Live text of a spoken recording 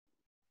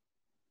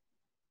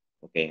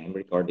Okay, I'm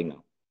recording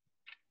now.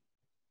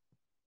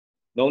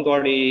 Don't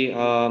worry.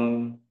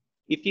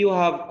 If you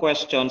have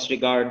questions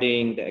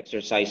regarding the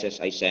exercises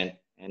I sent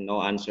and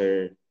no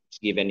answer is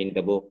given in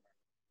the book,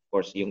 of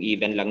course, yung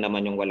even lang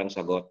naman yung walang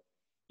sagot,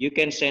 you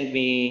can send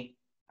me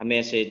a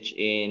message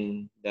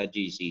in the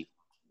GC.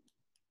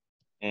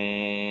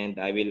 And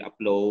I will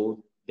upload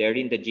there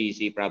in the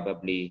GC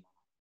probably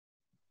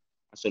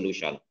a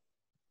solution.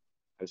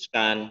 I'll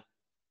scan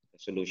the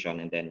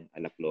solution and then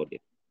I'll upload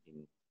it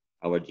in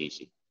our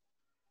GC.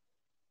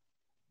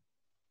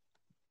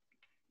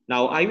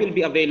 Now, I will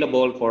be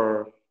available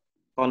for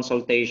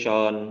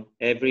consultation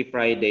every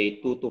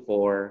Friday 2 to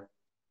 4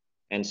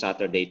 and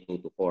Saturday 2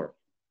 to 4.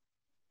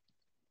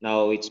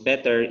 Now, it's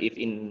better if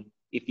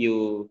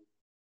you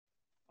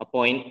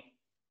appoint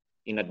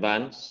in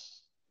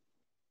advance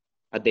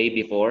a day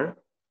before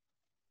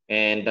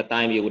and the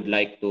time you would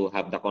like to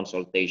have the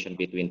consultation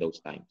between those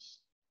times,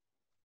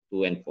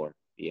 2 and 4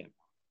 p.m.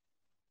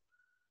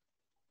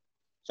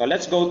 So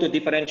let's go to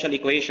differential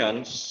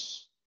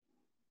equations.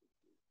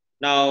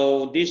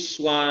 Now, this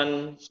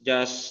one's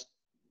just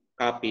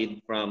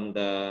copied from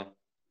the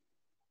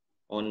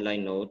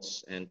online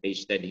notes and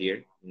pasted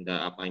here in the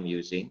app I'm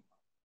using.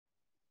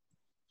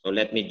 So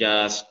let me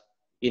just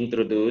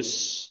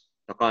introduce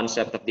the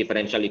concept of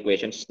differential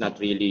equations. It's not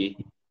really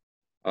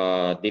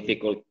a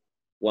difficult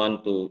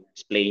one to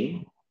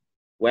explain.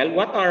 Well,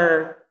 what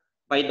are,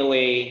 by the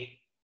way,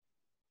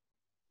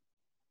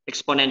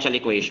 exponential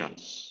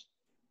equations?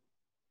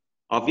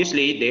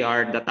 Obviously, they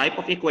are the type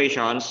of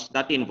equations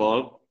that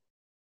involve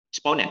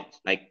exponents,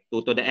 like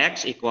 2 to the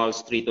x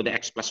equals 3 to the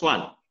x plus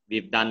 1.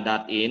 We've done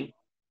that in,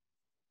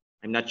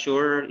 I'm not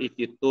sure if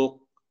you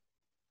took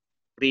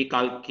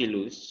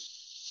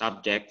pre-calculus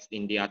subjects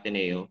in the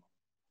Ateneo,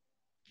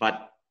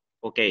 but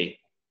okay,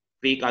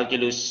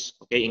 pre-calculus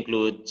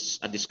includes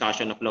a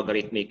discussion of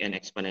logarithmic and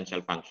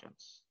exponential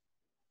functions.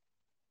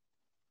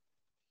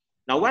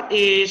 Now, what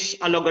is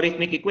a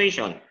logarithmic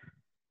equation?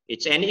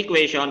 It's any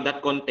equation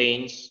that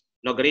contains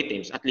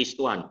logarithms, at least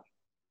one.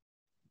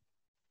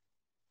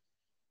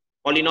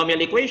 Polynomial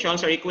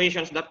equations are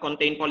equations that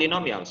contain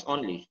polynomials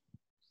only.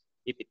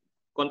 If it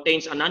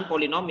contains a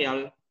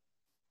non-polynomial,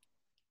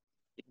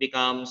 it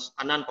becomes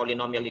a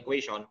non-polynomial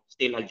equation,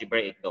 still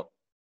algebraic though.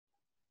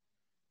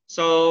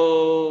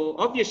 So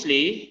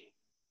obviously,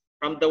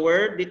 from the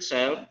word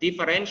itself,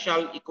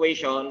 differential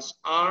equations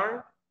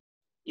are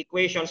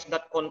equations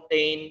that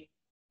contain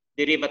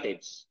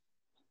derivatives.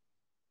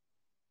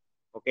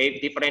 Okay,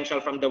 differential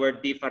from the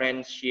word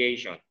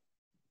differentiation.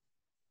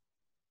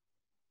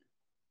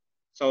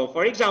 So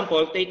for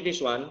example, take this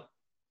one.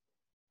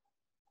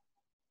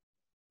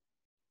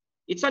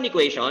 It's an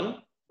equation,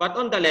 but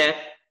on the left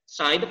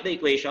side of the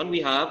equation,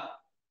 we have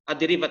a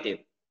derivative.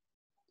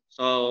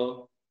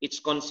 So it's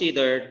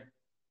considered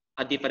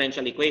a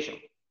differential equation.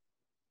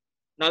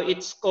 Now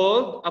it's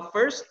called a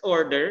first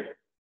order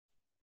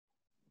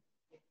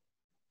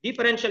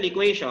differential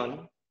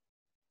equation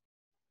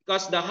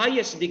because the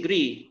highest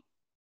degree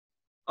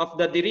of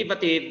the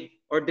derivative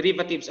or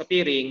derivatives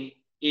appearing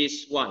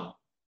is 1.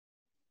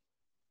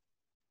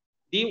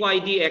 dy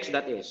dx,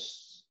 that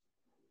is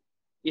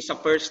a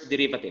first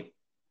derivative.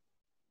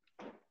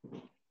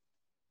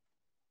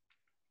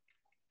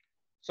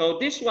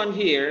 So this one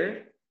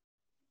here,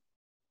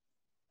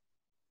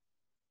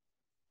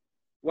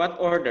 what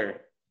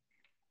order?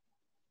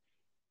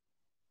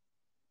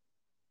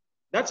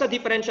 That's a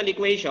differential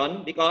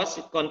equation because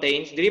it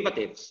contains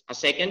derivatives, a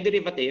second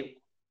derivative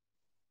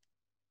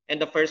and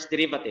the first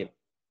derivative.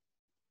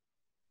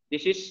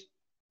 This is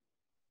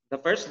the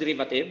first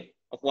derivative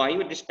of y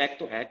with respect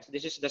to x.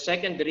 This is the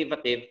second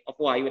derivative of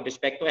y with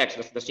respect to x.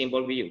 That's the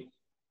symbol we use.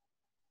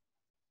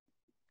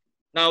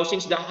 Now,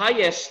 since the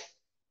highest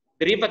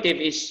derivative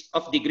is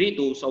of degree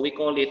 2, so we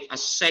call it a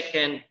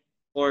second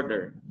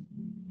order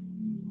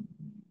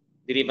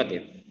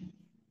derivative.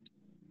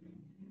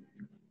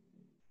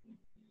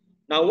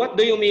 Now, what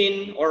do you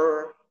mean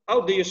or how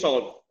do you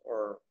solve,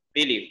 or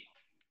really,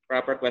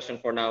 proper question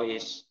for now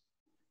is,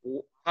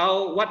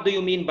 what do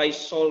you mean by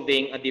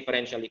solving a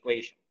differential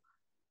equation?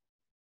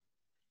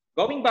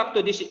 Going back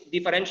to this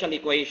differential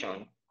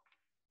equation,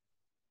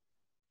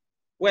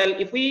 well,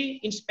 if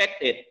we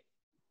inspect it,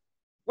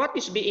 what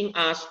is being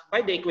asked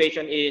by the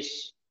equation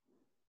is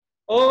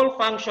all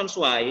functions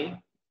y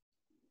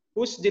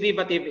whose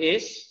derivative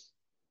is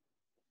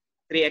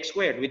 3x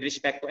squared with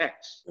respect to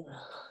x.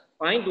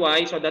 Find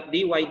y so that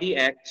dy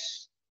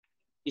dx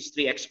is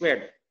 3x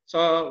squared.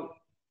 So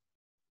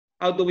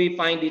how do we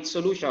find its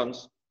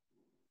solutions?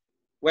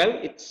 Well,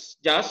 it's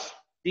just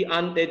the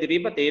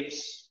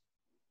antiderivatives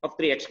of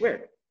 3x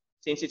squared.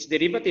 Since its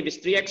derivative is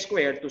 3x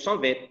squared, to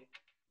solve it,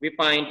 we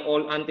find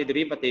all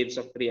antiderivatives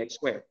of 3x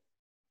squared.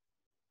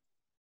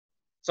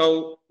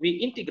 So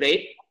we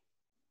integrate,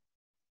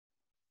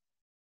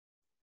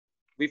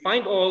 we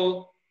find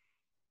all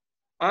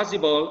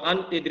possible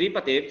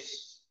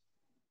antiderivatives,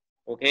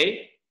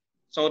 okay,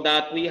 so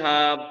that we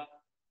have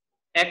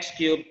x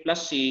cubed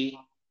plus c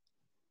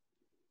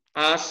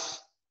as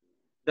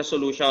the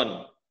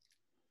solution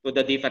to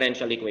the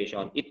differential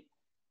equation.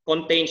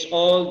 contains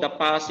all the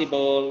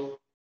possible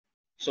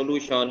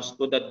solutions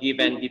to the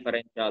given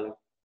differential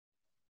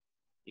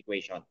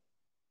equation.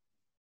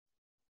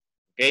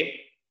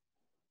 Okay?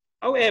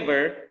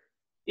 However,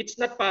 it's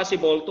not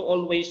possible to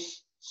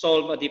always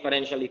solve a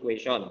differential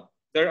equation.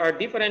 There are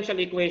differential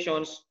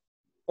equations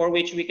for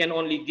which we can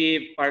only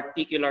give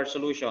particular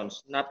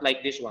solutions, not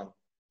like this one.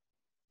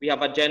 We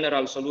have a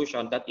general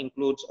solution that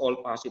includes all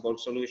possible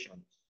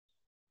solutions.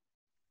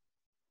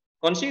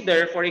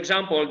 Consider, for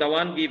example, the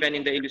one given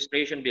in the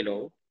illustration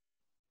below.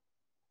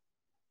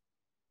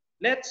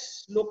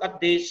 Let's look at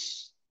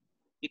this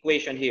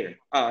equation here,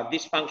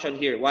 this function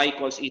here, y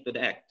equals e to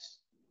the x.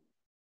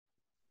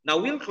 Now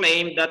we'll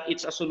claim that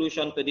it's a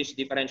solution to this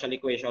differential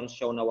equation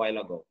shown a while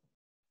ago.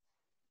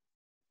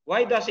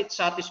 Why does it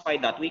satisfy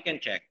that? We can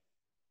check.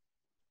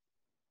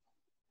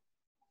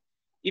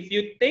 If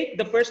you take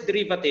the first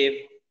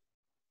derivative,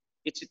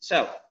 it's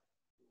itself.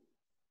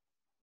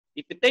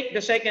 If you take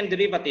the second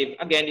derivative,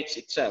 again, it's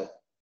itself.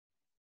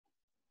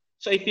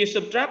 So if you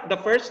subtract the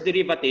first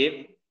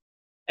derivative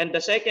and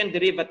the second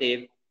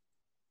derivative,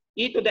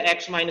 e to the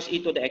x minus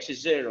e to the x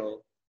is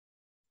 0.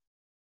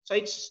 So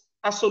it's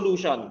a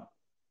solution.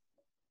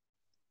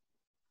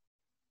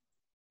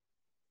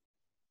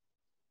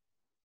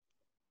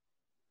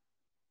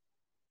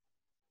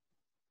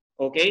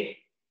 Okay?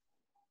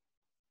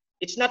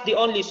 It's not the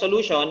only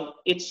solution,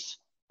 it's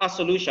a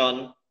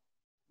solution.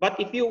 But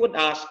if you would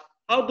ask,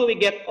 how do we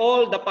get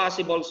all the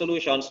possible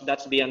solutions?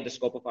 That's beyond the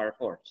scope of our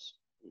course.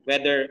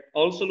 Whether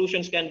all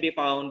solutions can be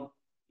found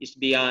is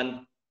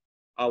beyond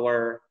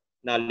our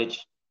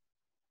knowledge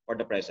for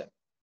the present.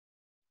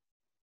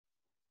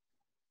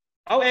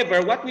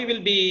 However, what we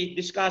will be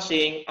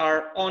discussing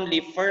are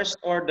only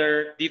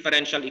first-order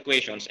differential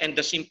equations and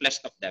the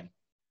simplest of them.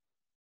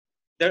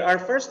 There are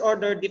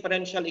first-order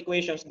differential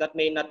equations that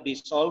may not be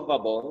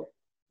solvable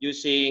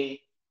using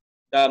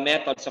the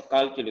methods of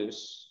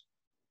calculus,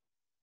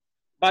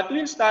 but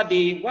we'll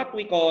study what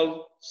we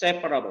call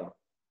separable.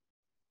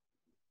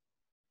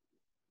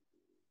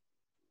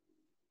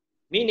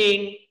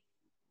 Meaning,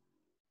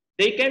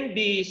 they can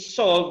be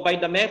solved by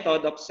the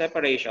method of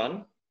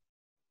separation,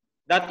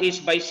 that is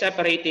by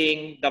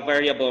separating the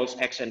variables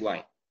x and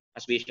y,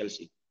 as we shall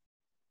see.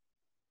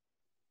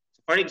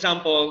 For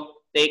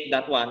example, take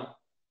that one.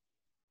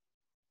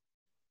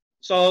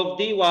 So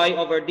dy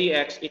over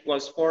dx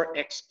equals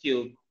 4x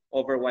cubed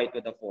over y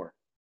to the 4.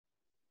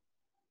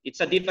 It's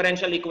a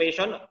differential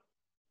equation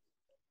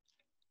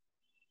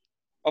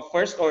of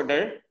first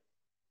order,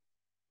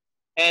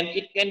 and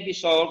it can be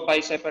solved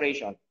by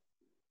separation.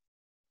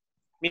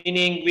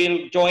 Meaning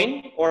we'll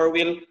join or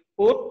we'll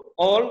put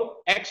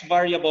all x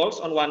variables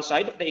on one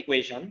side of the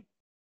equation,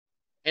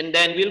 and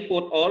then we'll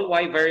put all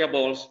y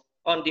variables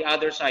on the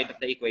other side of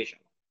the equation.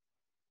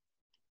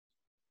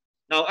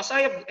 Now, as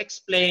I have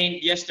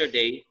explained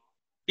yesterday,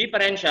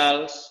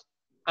 differentials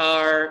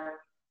are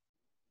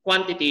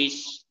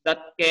quantities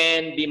that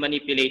can be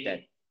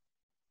manipulated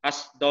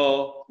as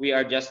though we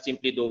are just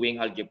simply doing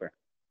algebra.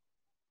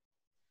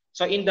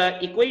 So in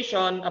the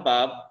equation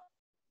above,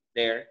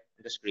 there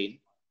on the screen,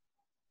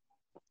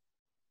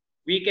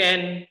 we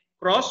can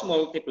cross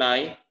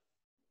multiply.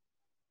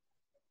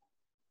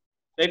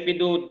 So if we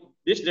do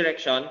this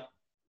direction,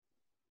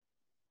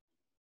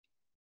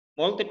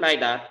 multiply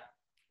that,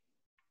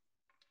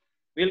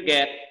 we'll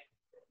get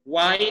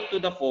y to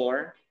the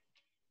 4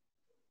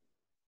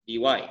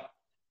 dy.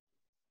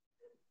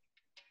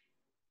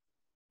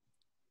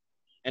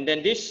 And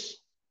then this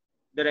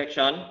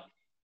direction,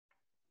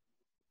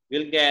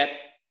 we'll get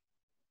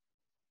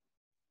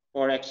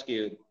 4x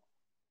cubed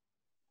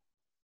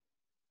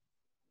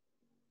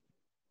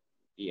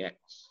dx.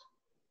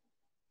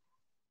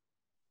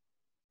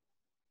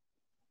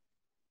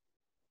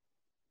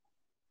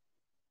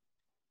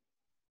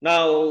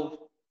 Now,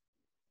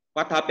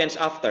 what happens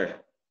after?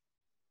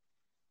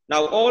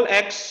 Now, all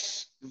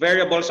x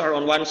variables are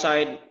on one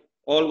side,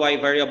 all y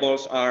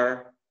variables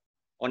are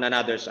on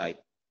another side.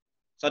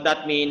 So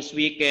that means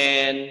we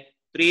can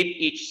treat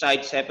each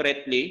side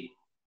separately,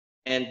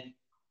 and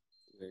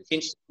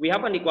since we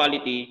have an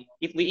equality,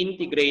 if we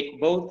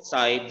integrate both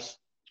sides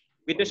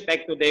with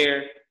respect to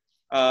their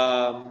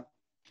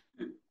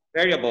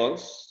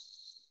variables,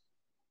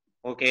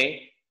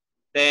 okay,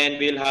 then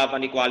we'll have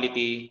an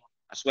equality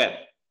as well.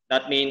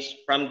 That means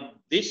from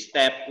this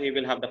step, we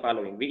will have the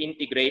following. We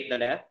integrate the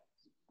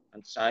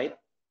left-hand side.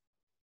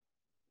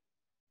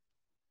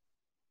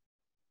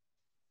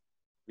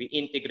 We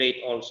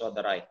integrate also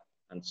the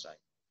right-hand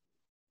side.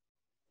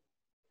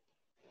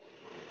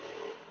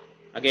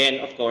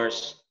 Again, of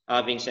course,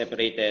 having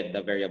separated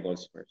the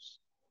variables first.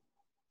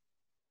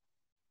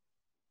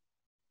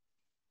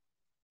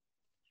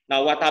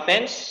 Now, what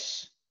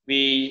happens?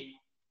 We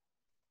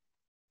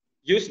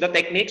use the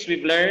techniques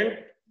we've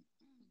learned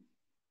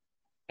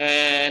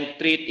and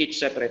treat each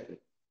separately.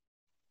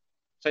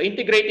 So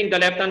integrating the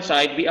left-hand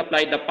side, we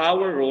apply the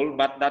power rule,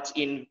 but that's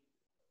in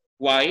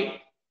y.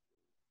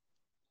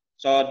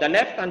 So the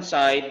left-hand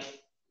side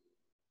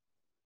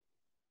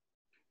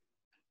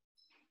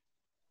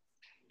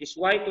is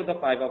y to the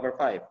 5 over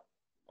 5,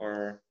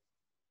 Or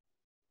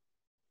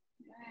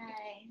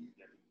Y.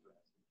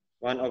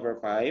 1 over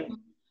 5,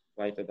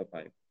 y to the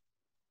 5.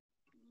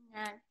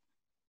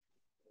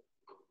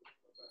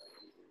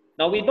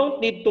 Now, we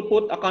don't need to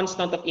put a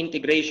constant of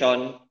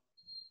integration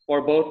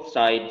for both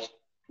sides.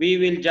 We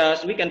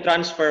can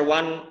transfer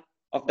one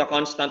of the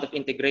constant of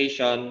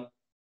integration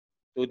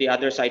to the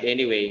other side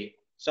anyway.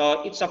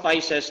 So it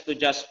suffices to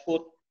just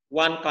put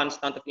one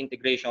constant of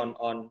integration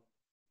on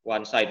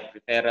one side,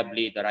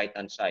 preferably the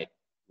right-hand side,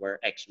 where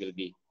x will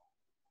be.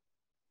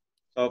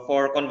 So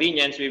for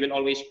convenience, we will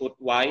always put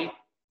y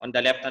on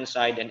the left-hand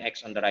side and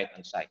x on the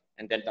right-hand side,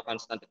 and then the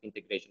constant of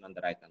integration on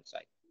the right-hand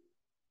side.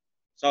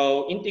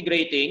 So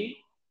integrating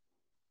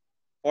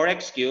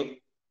 4x cubed,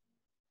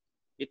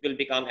 it will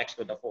become x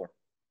to the 4.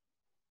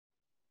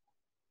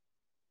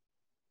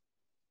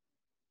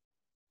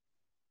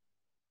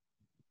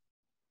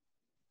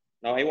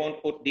 Now I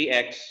won't put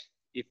dx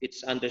if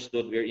it's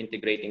understood we're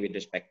integrating with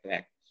respect to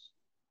x.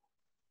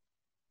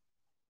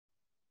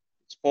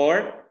 It's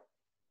 4,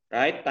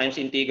 right, times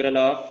integral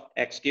of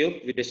x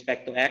cubed with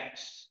respect to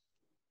x.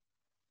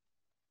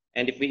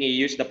 And if we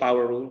use the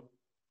power rule,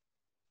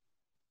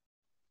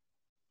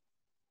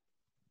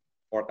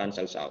 4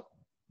 cancels out.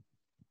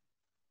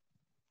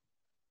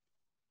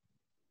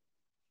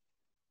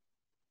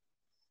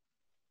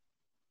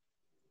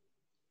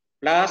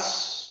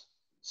 Plus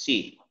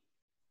c.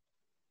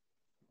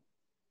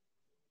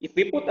 If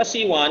we put a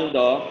c1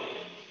 though,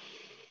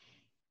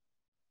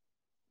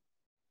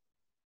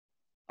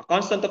 a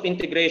constant of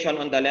integration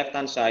on the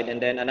left-hand side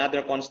and then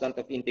another constant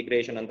of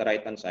integration on the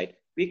right-hand side,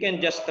 we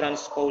can just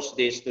transpose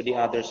this to the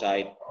other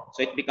side.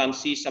 So it becomes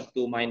c sub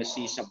 2 minus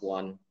c sub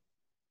 1.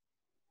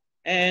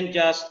 And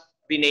just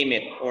rename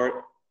it,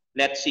 or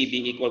let c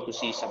be equal to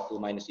c sub 2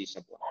 minus c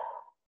sub 1.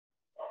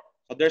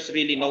 So there's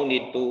really no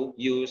need to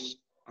use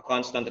a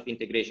constant of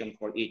integration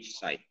for each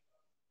side.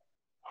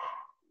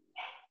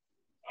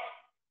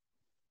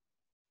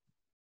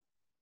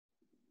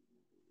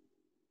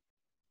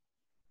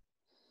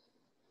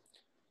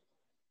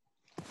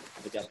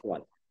 So just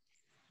one.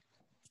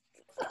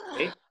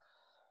 Okay.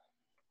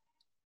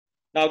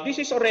 Now this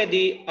is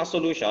already a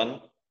solution,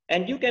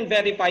 and you can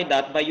verify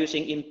that by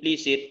using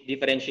implicit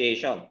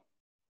differentiation.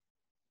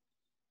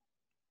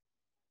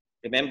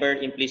 Remember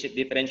implicit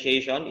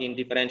differentiation in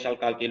differential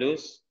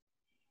calculus?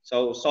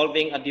 So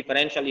solving a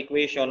differential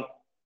equation,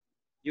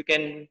 you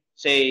can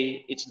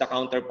say it's the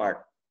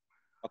counterpart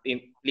of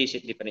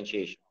implicit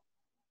differentiation.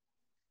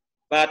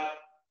 But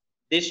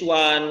this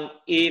one,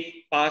 if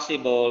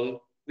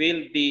possible,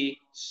 will be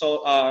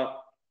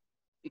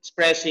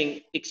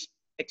expressing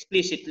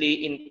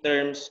explicitly in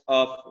terms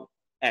of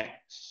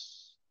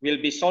x.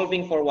 We'll be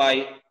solving for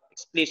y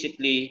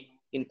explicitly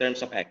in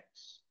terms of x,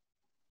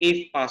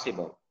 if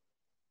possible.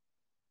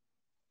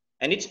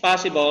 And it's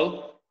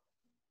possible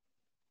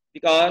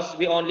because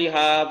we only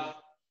have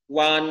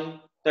one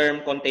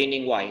term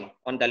containing y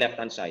on the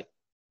left-hand side.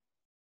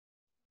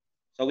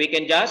 So we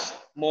can just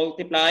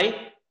multiply.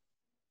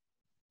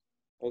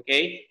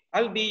 Okay,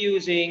 I'll be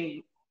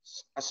using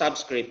a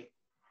subscript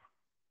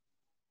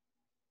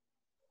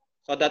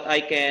so that I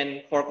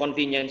can, for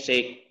convenience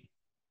sake,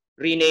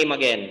 rename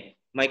again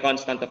my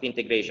constant of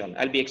integration.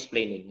 I'll be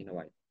explaining in a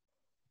while.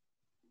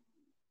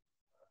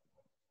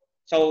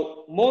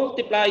 So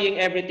multiplying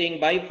everything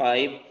by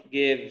 5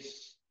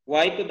 gives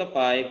y to the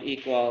 5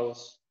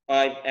 equals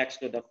 5x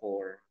to the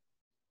 4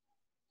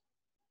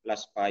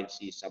 plus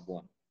 5c sub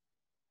 1.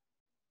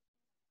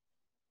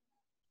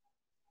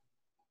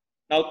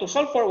 Now to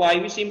solve for y,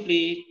 we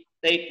simply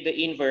take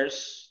the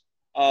inverse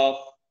of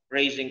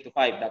raising to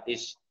 5, that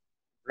is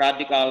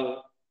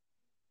radical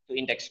to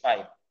index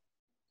 5.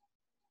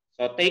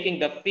 So taking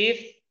the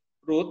 5th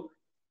root,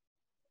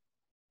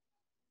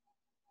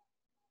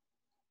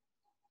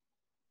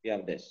 we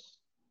have this.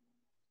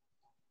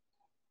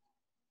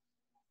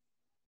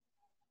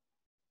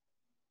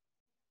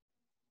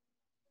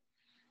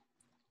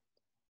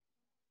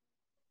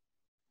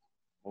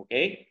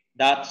 Okay,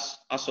 that's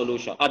a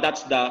solution.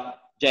 That's the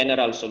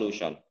general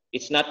solution.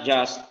 It's not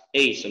just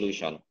a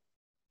solution.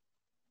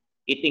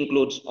 It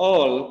includes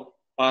all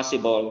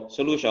possible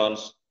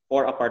solutions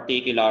for a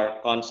particular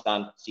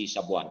constant c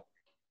sub 1.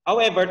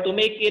 However, to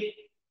make it,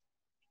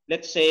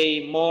 let's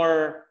say,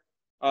 more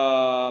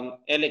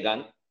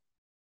elegant,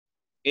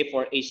 okay,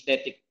 for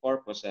aesthetic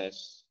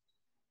purposes,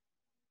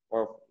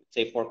 or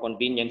say for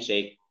convenience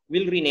sake,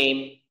 we'll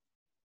rename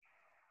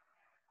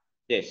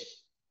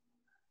this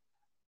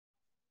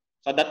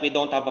so that we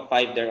don't have a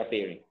 5 there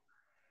appearing.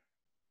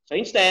 So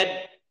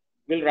instead,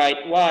 we'll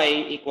write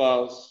y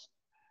equals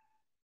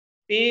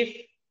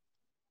 5th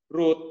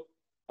root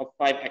of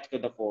 5x to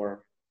the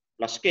 4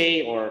 plus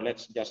k, or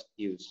let's just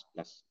use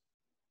plus.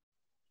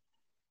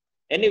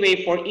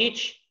 Anyway, for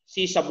each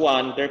c sub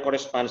 1, there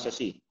corresponds a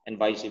c, and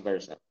vice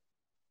versa.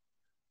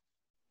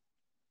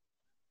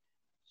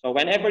 So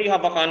whenever you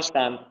have a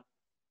constant,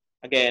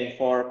 again,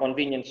 for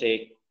convenience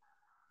sake,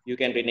 you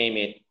can rename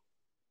it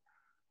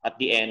at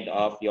the end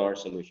of your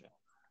solution.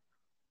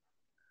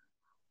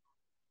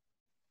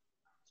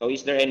 So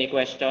is there any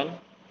question?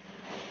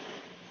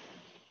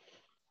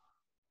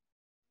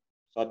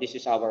 So this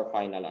is our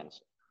final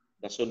answer,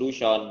 the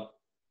solution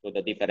to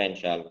the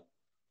differential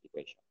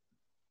equation.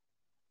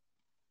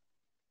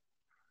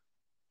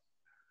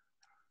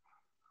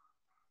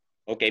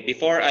 Okay,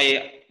 before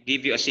I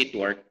give you a seat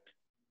work,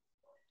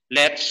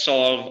 let's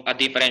solve a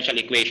differential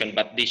equation,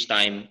 but this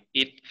time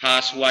it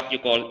has what you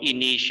call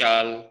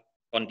initial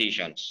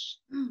conditions.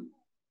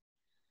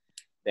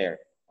 There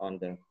on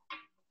the.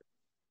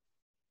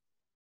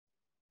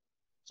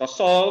 So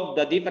solve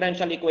the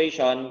differential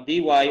equation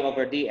dy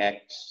over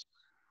dx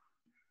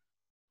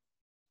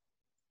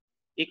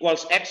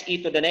equals x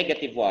e to the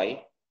negative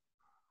y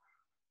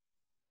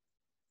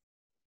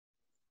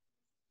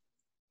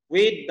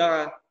with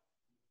the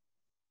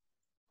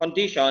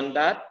condition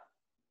that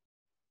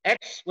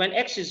when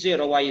x is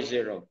 0, y is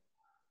 0.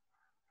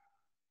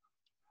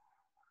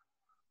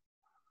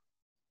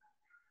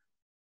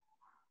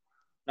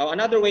 Now,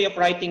 another way of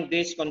writing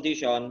this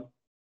condition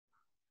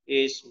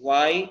is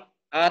y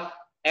at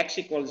x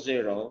equals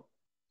 0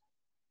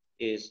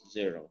 is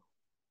 0.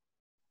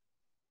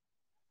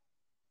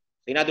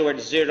 In other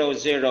words, 0,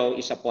 0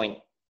 is a point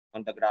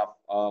on the graph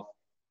of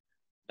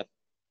the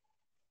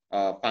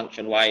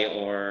function y,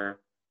 or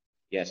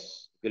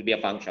yes, it will be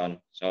a function.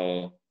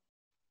 So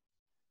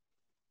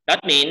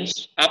that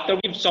means after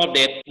we've solved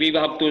it, we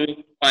will have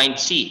to find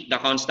c. The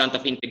constant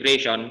of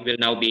integration will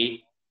now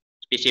be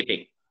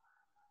specific.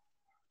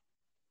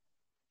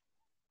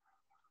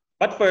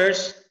 But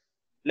first,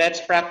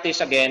 let's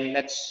practice again.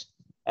 Let's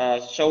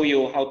show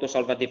you how to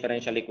solve a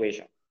differential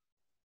equation.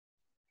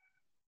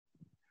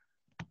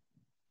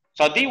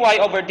 So dy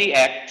over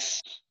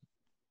dx,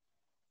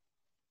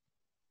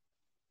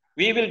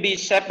 we will be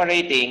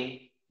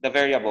separating the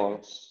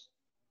variables.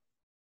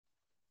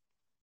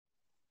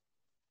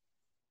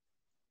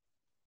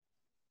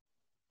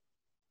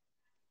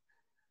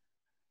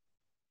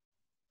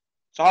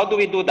 So how do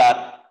we do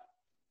that?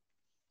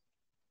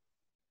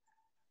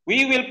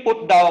 We will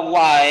put the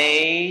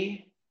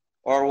y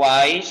or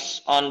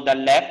y's on the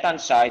left-hand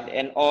side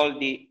and all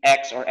the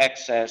x or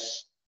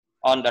x's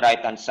on the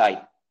right-hand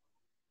side.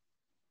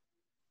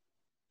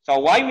 So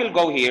y will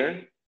go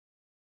here,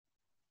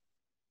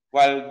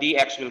 while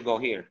dx will go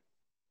here.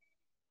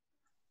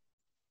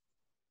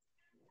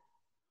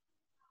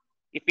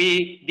 If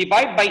we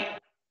divide by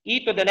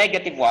e to the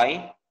negative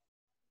y,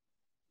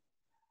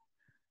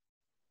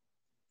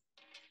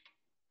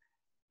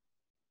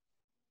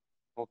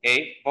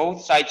 okay,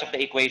 both sides of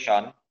the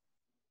equation,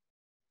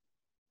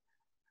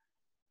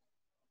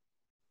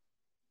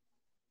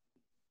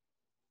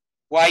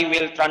 y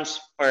will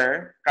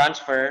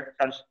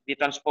be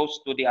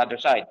transposed to the other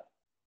side.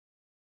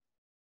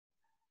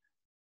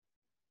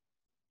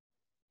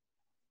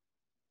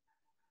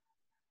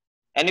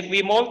 And if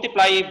we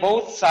multiply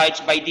both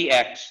sides by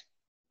dx,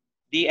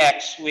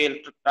 dx will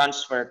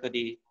transfer to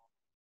the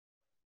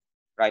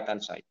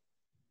right-hand side.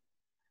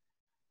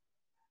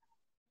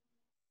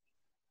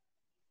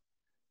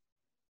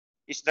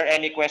 Is there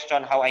any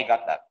question how I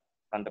got that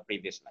from the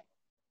previous slide?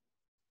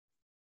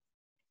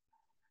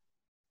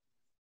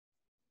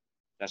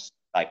 Just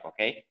type,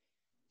 okay?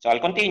 So I'll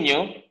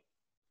continue.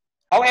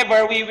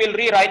 However, we will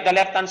rewrite the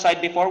left-hand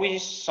side before we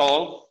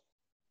solve.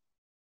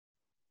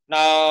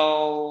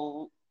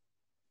 Now,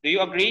 do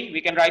you agree?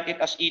 We can write it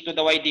as e to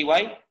the y dy,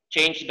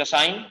 change the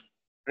sign,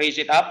 raise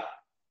it up.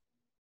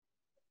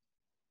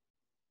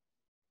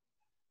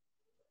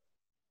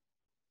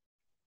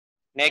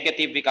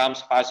 Negative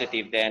becomes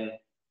positive, then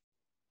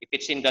if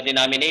it's in the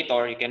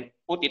denominator, you can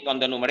put it on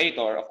the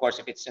numerator. Of course,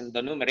 if it's in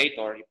the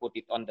numerator, you put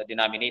it on the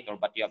denominator,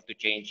 but you have to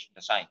change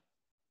the sign.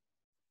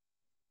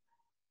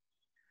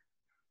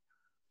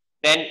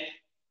 Then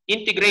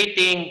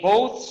integrating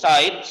both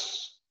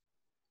sides,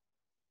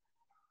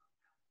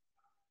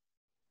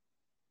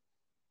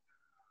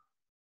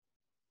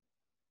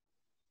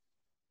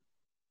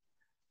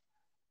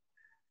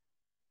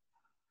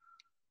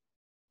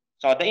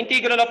 so the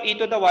integral of e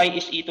to the y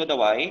is e to the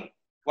y,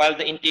 while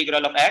the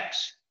integral of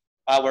x,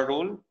 our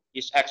rule,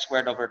 is x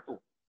squared over 2.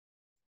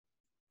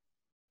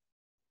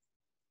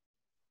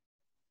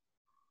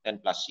 Then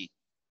plus c.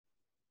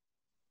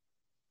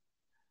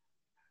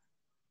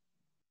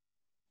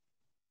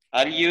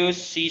 I'll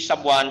use c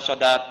sub 1 so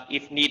that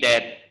if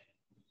needed,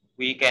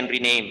 we can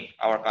rename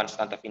our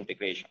constant of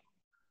integration.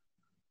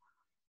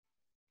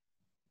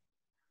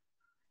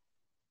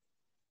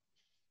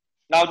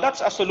 Now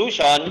that's a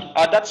solution,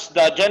 that's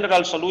the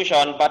general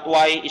solution, but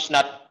y is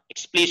not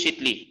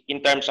explicitly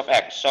in terms of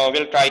x. So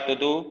we'll try to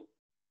do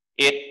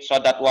it so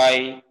that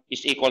y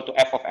is equal to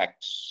f of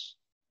x.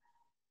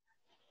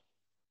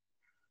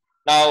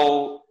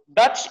 Now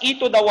that's e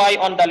to the y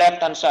on the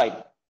left-hand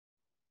side.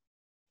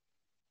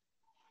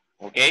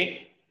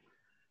 Okay?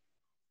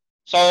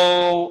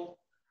 So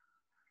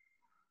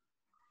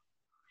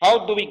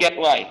how do we get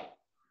y?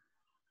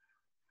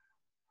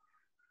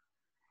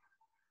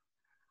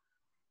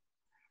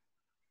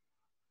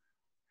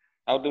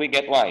 How do we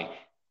get y?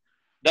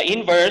 The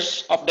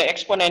inverse of the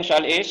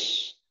exponential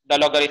is the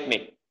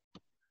logarithmic.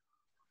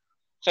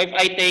 So if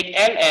I take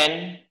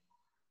ln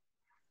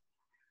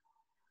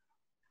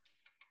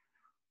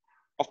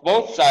of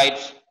both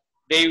sides,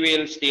 they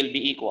will still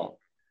be equal.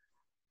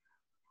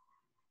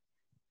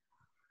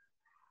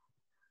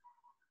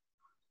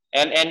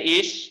 Ln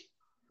is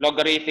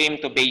logarithm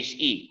to base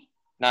e,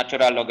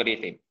 natural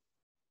logarithm.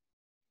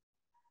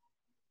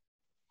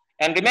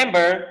 And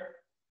remember,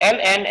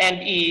 ln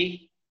and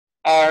e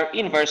are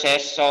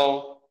inverses,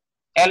 so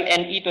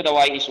ln e to the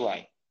y is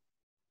y.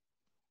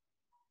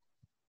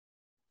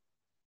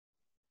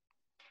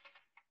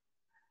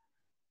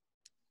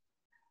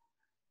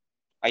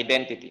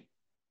 Identity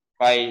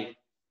by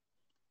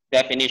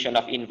definition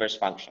of inverse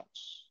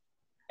functions.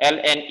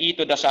 Ln e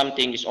to the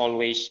something is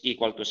always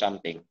equal to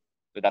something,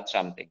 to that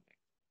something.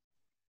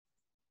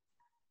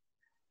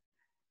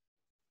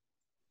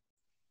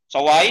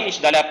 So y is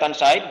the left-hand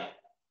side.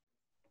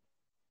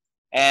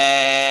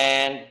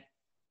 And,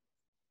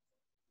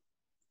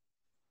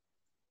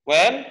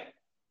 well,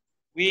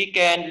 we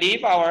can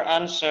leave our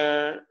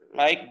answer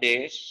like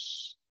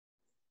this.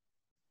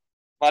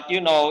 But you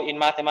know, in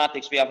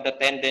mathematics, we have the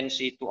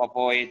tendency to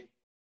avoid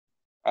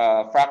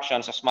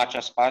fractions as much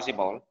as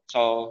possible.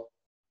 So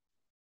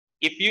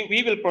if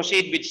we will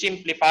proceed with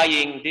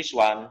simplifying this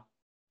one,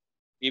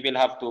 we will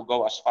have to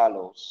go as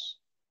follows.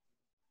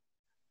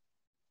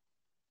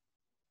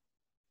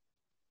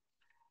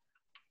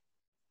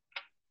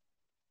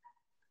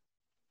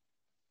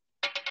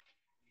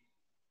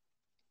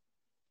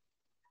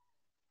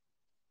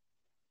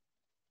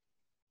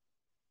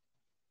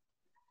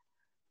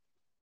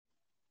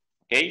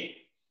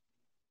 Okay?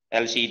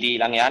 LCD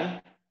lang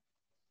yan.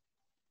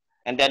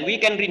 And then we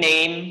can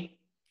rename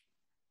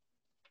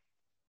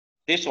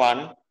this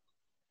one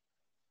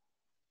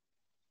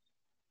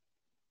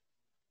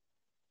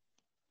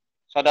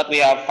so that we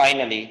have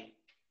finally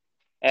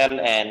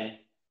ln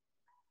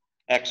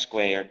x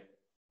squared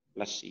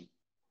plus c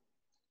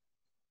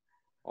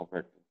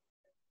over 2.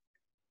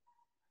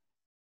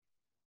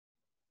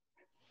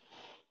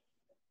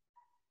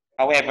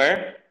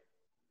 However,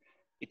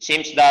 it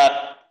seems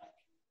that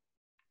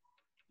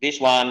this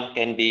one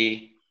can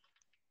be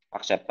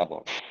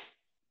acceptable.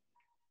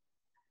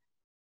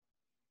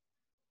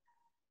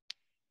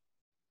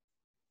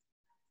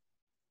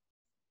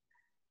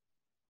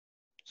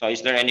 So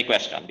is there any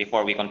question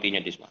before we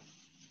continue this one?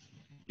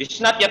 This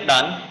is not yet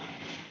done.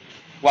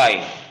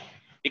 Why?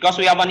 Because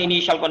we have an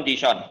initial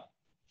condition.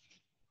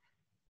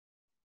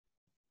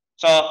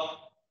 So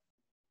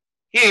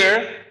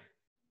here,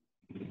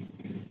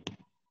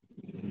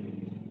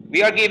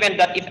 we are given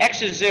that if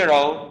x is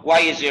 0, y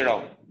is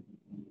 0.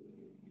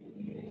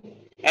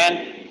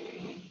 And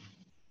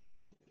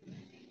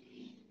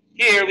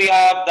here we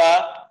have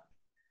the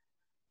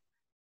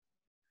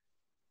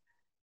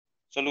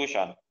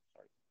solution.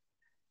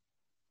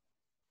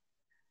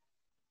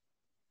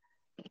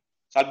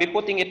 So I'll be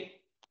putting it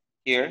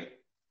here.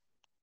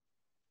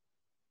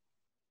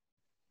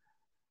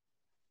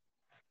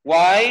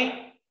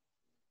 Y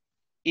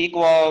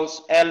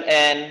equals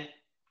ln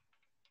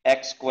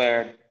x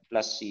squared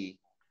plus c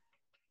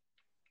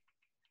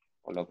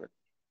all over.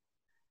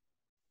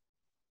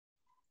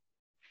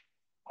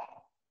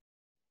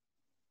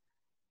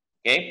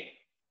 Okay?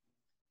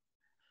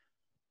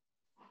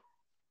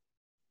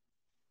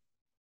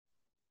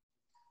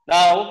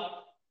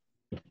 Now,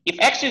 if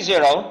x is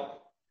 0,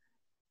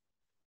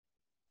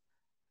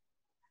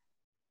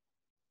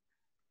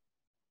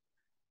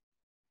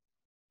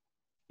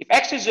 if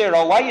x is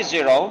 0, y is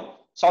 0,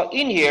 so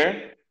in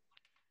here,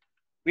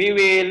 we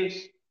will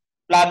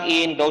plug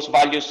in those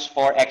values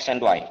for x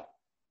and y.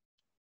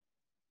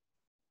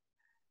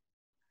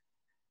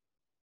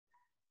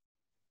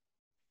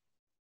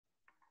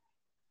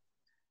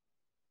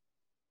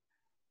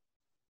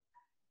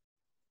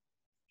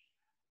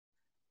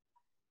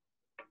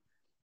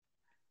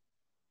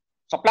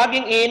 So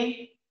plugging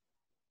in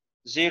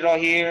 0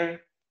 here,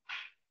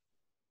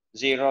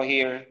 0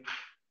 here,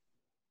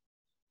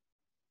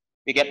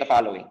 we get the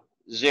following.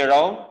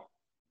 0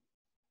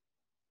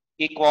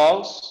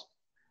 equals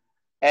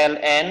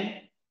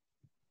ln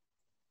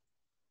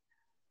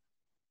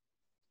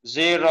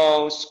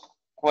 0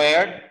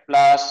 squared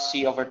plus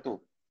c over 2.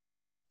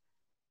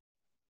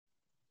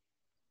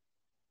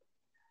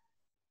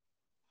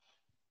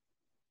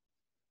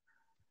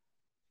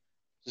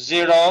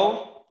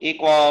 Zero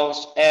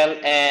equals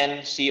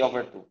ln c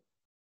over 2.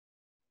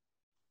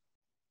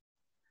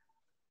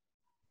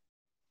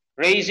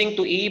 Raising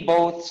to e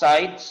both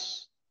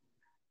sides.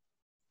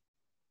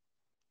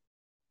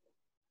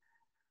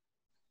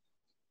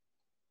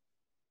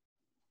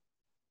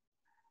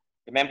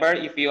 Remember,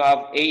 if you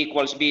have a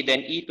equals b,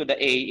 then e to the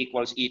a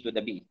equals e to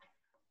the b.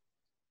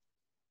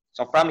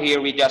 So from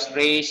here, we just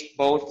raised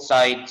both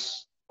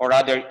sides, or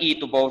rather e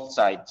to both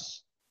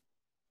sides.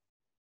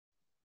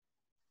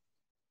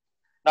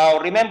 Now,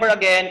 remember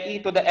again, e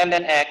to the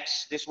ln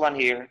x, this one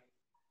here,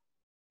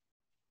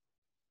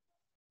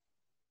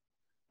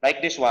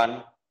 like this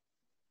one.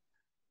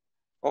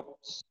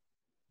 Oops.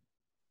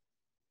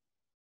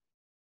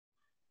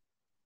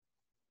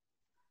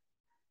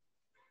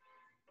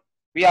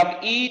 We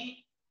have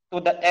e to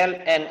the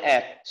ln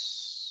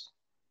x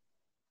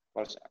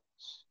equals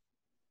x.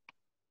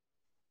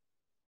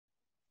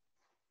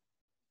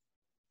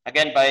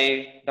 Again,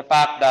 by the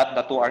fact that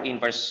the two are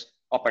inverse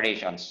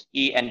operations,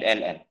 E and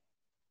Ln.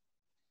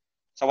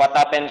 So what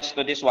happens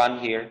to this one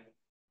here?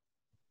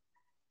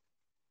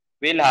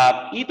 We'll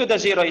have e to the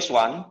 0 is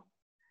 1,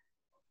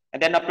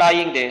 and then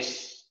applying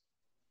this,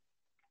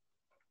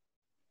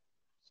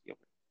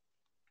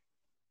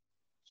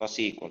 so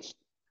C equals 2.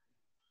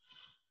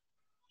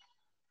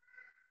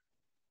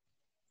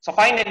 So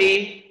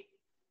finally,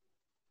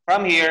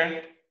 from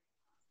here,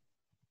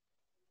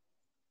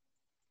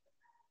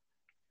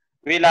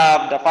 we'll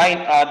have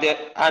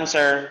the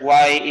answer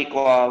y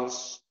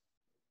equals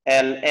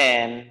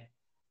ln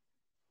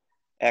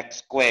x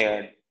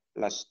squared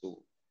plus 2.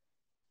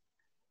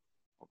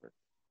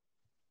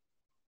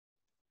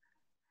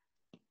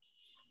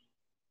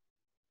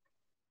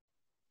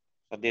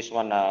 So this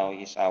one now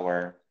is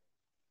our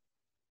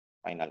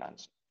final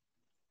answer.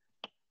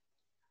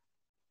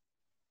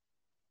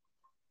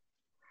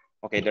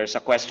 Okay, there's a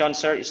question,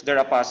 sir. Is there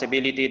a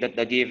possibility that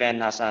the given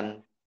has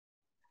an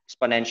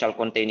exponential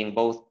containing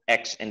both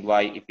x and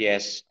y? If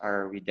yes,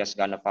 are we just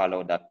gonna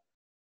follow that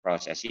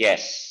process?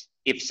 Yes,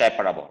 if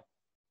separable.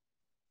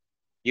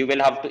 You will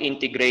have to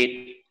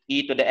integrate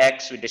e to the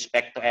x with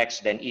respect to x,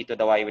 then e to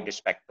the y with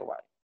respect to y.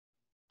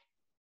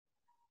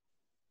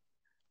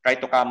 Try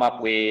to come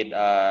up with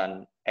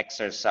an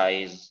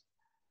exercise,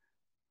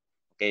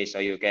 okay, so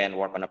you can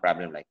work on a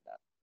problem like that,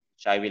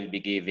 which I will be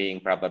giving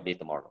probably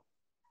tomorrow,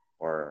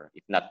 or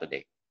if not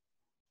today.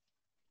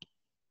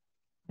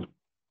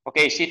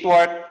 Okay, sheet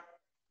work.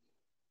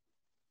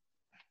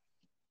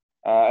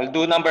 I'll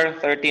do number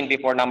 13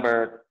 before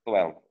number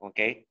 12,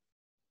 okay?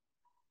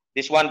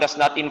 This one does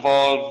not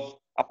involve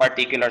a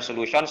particular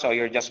solution, so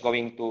you're just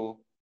going to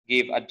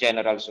give a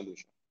general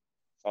solution.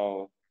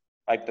 So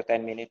 5 to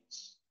 10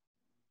 minutes.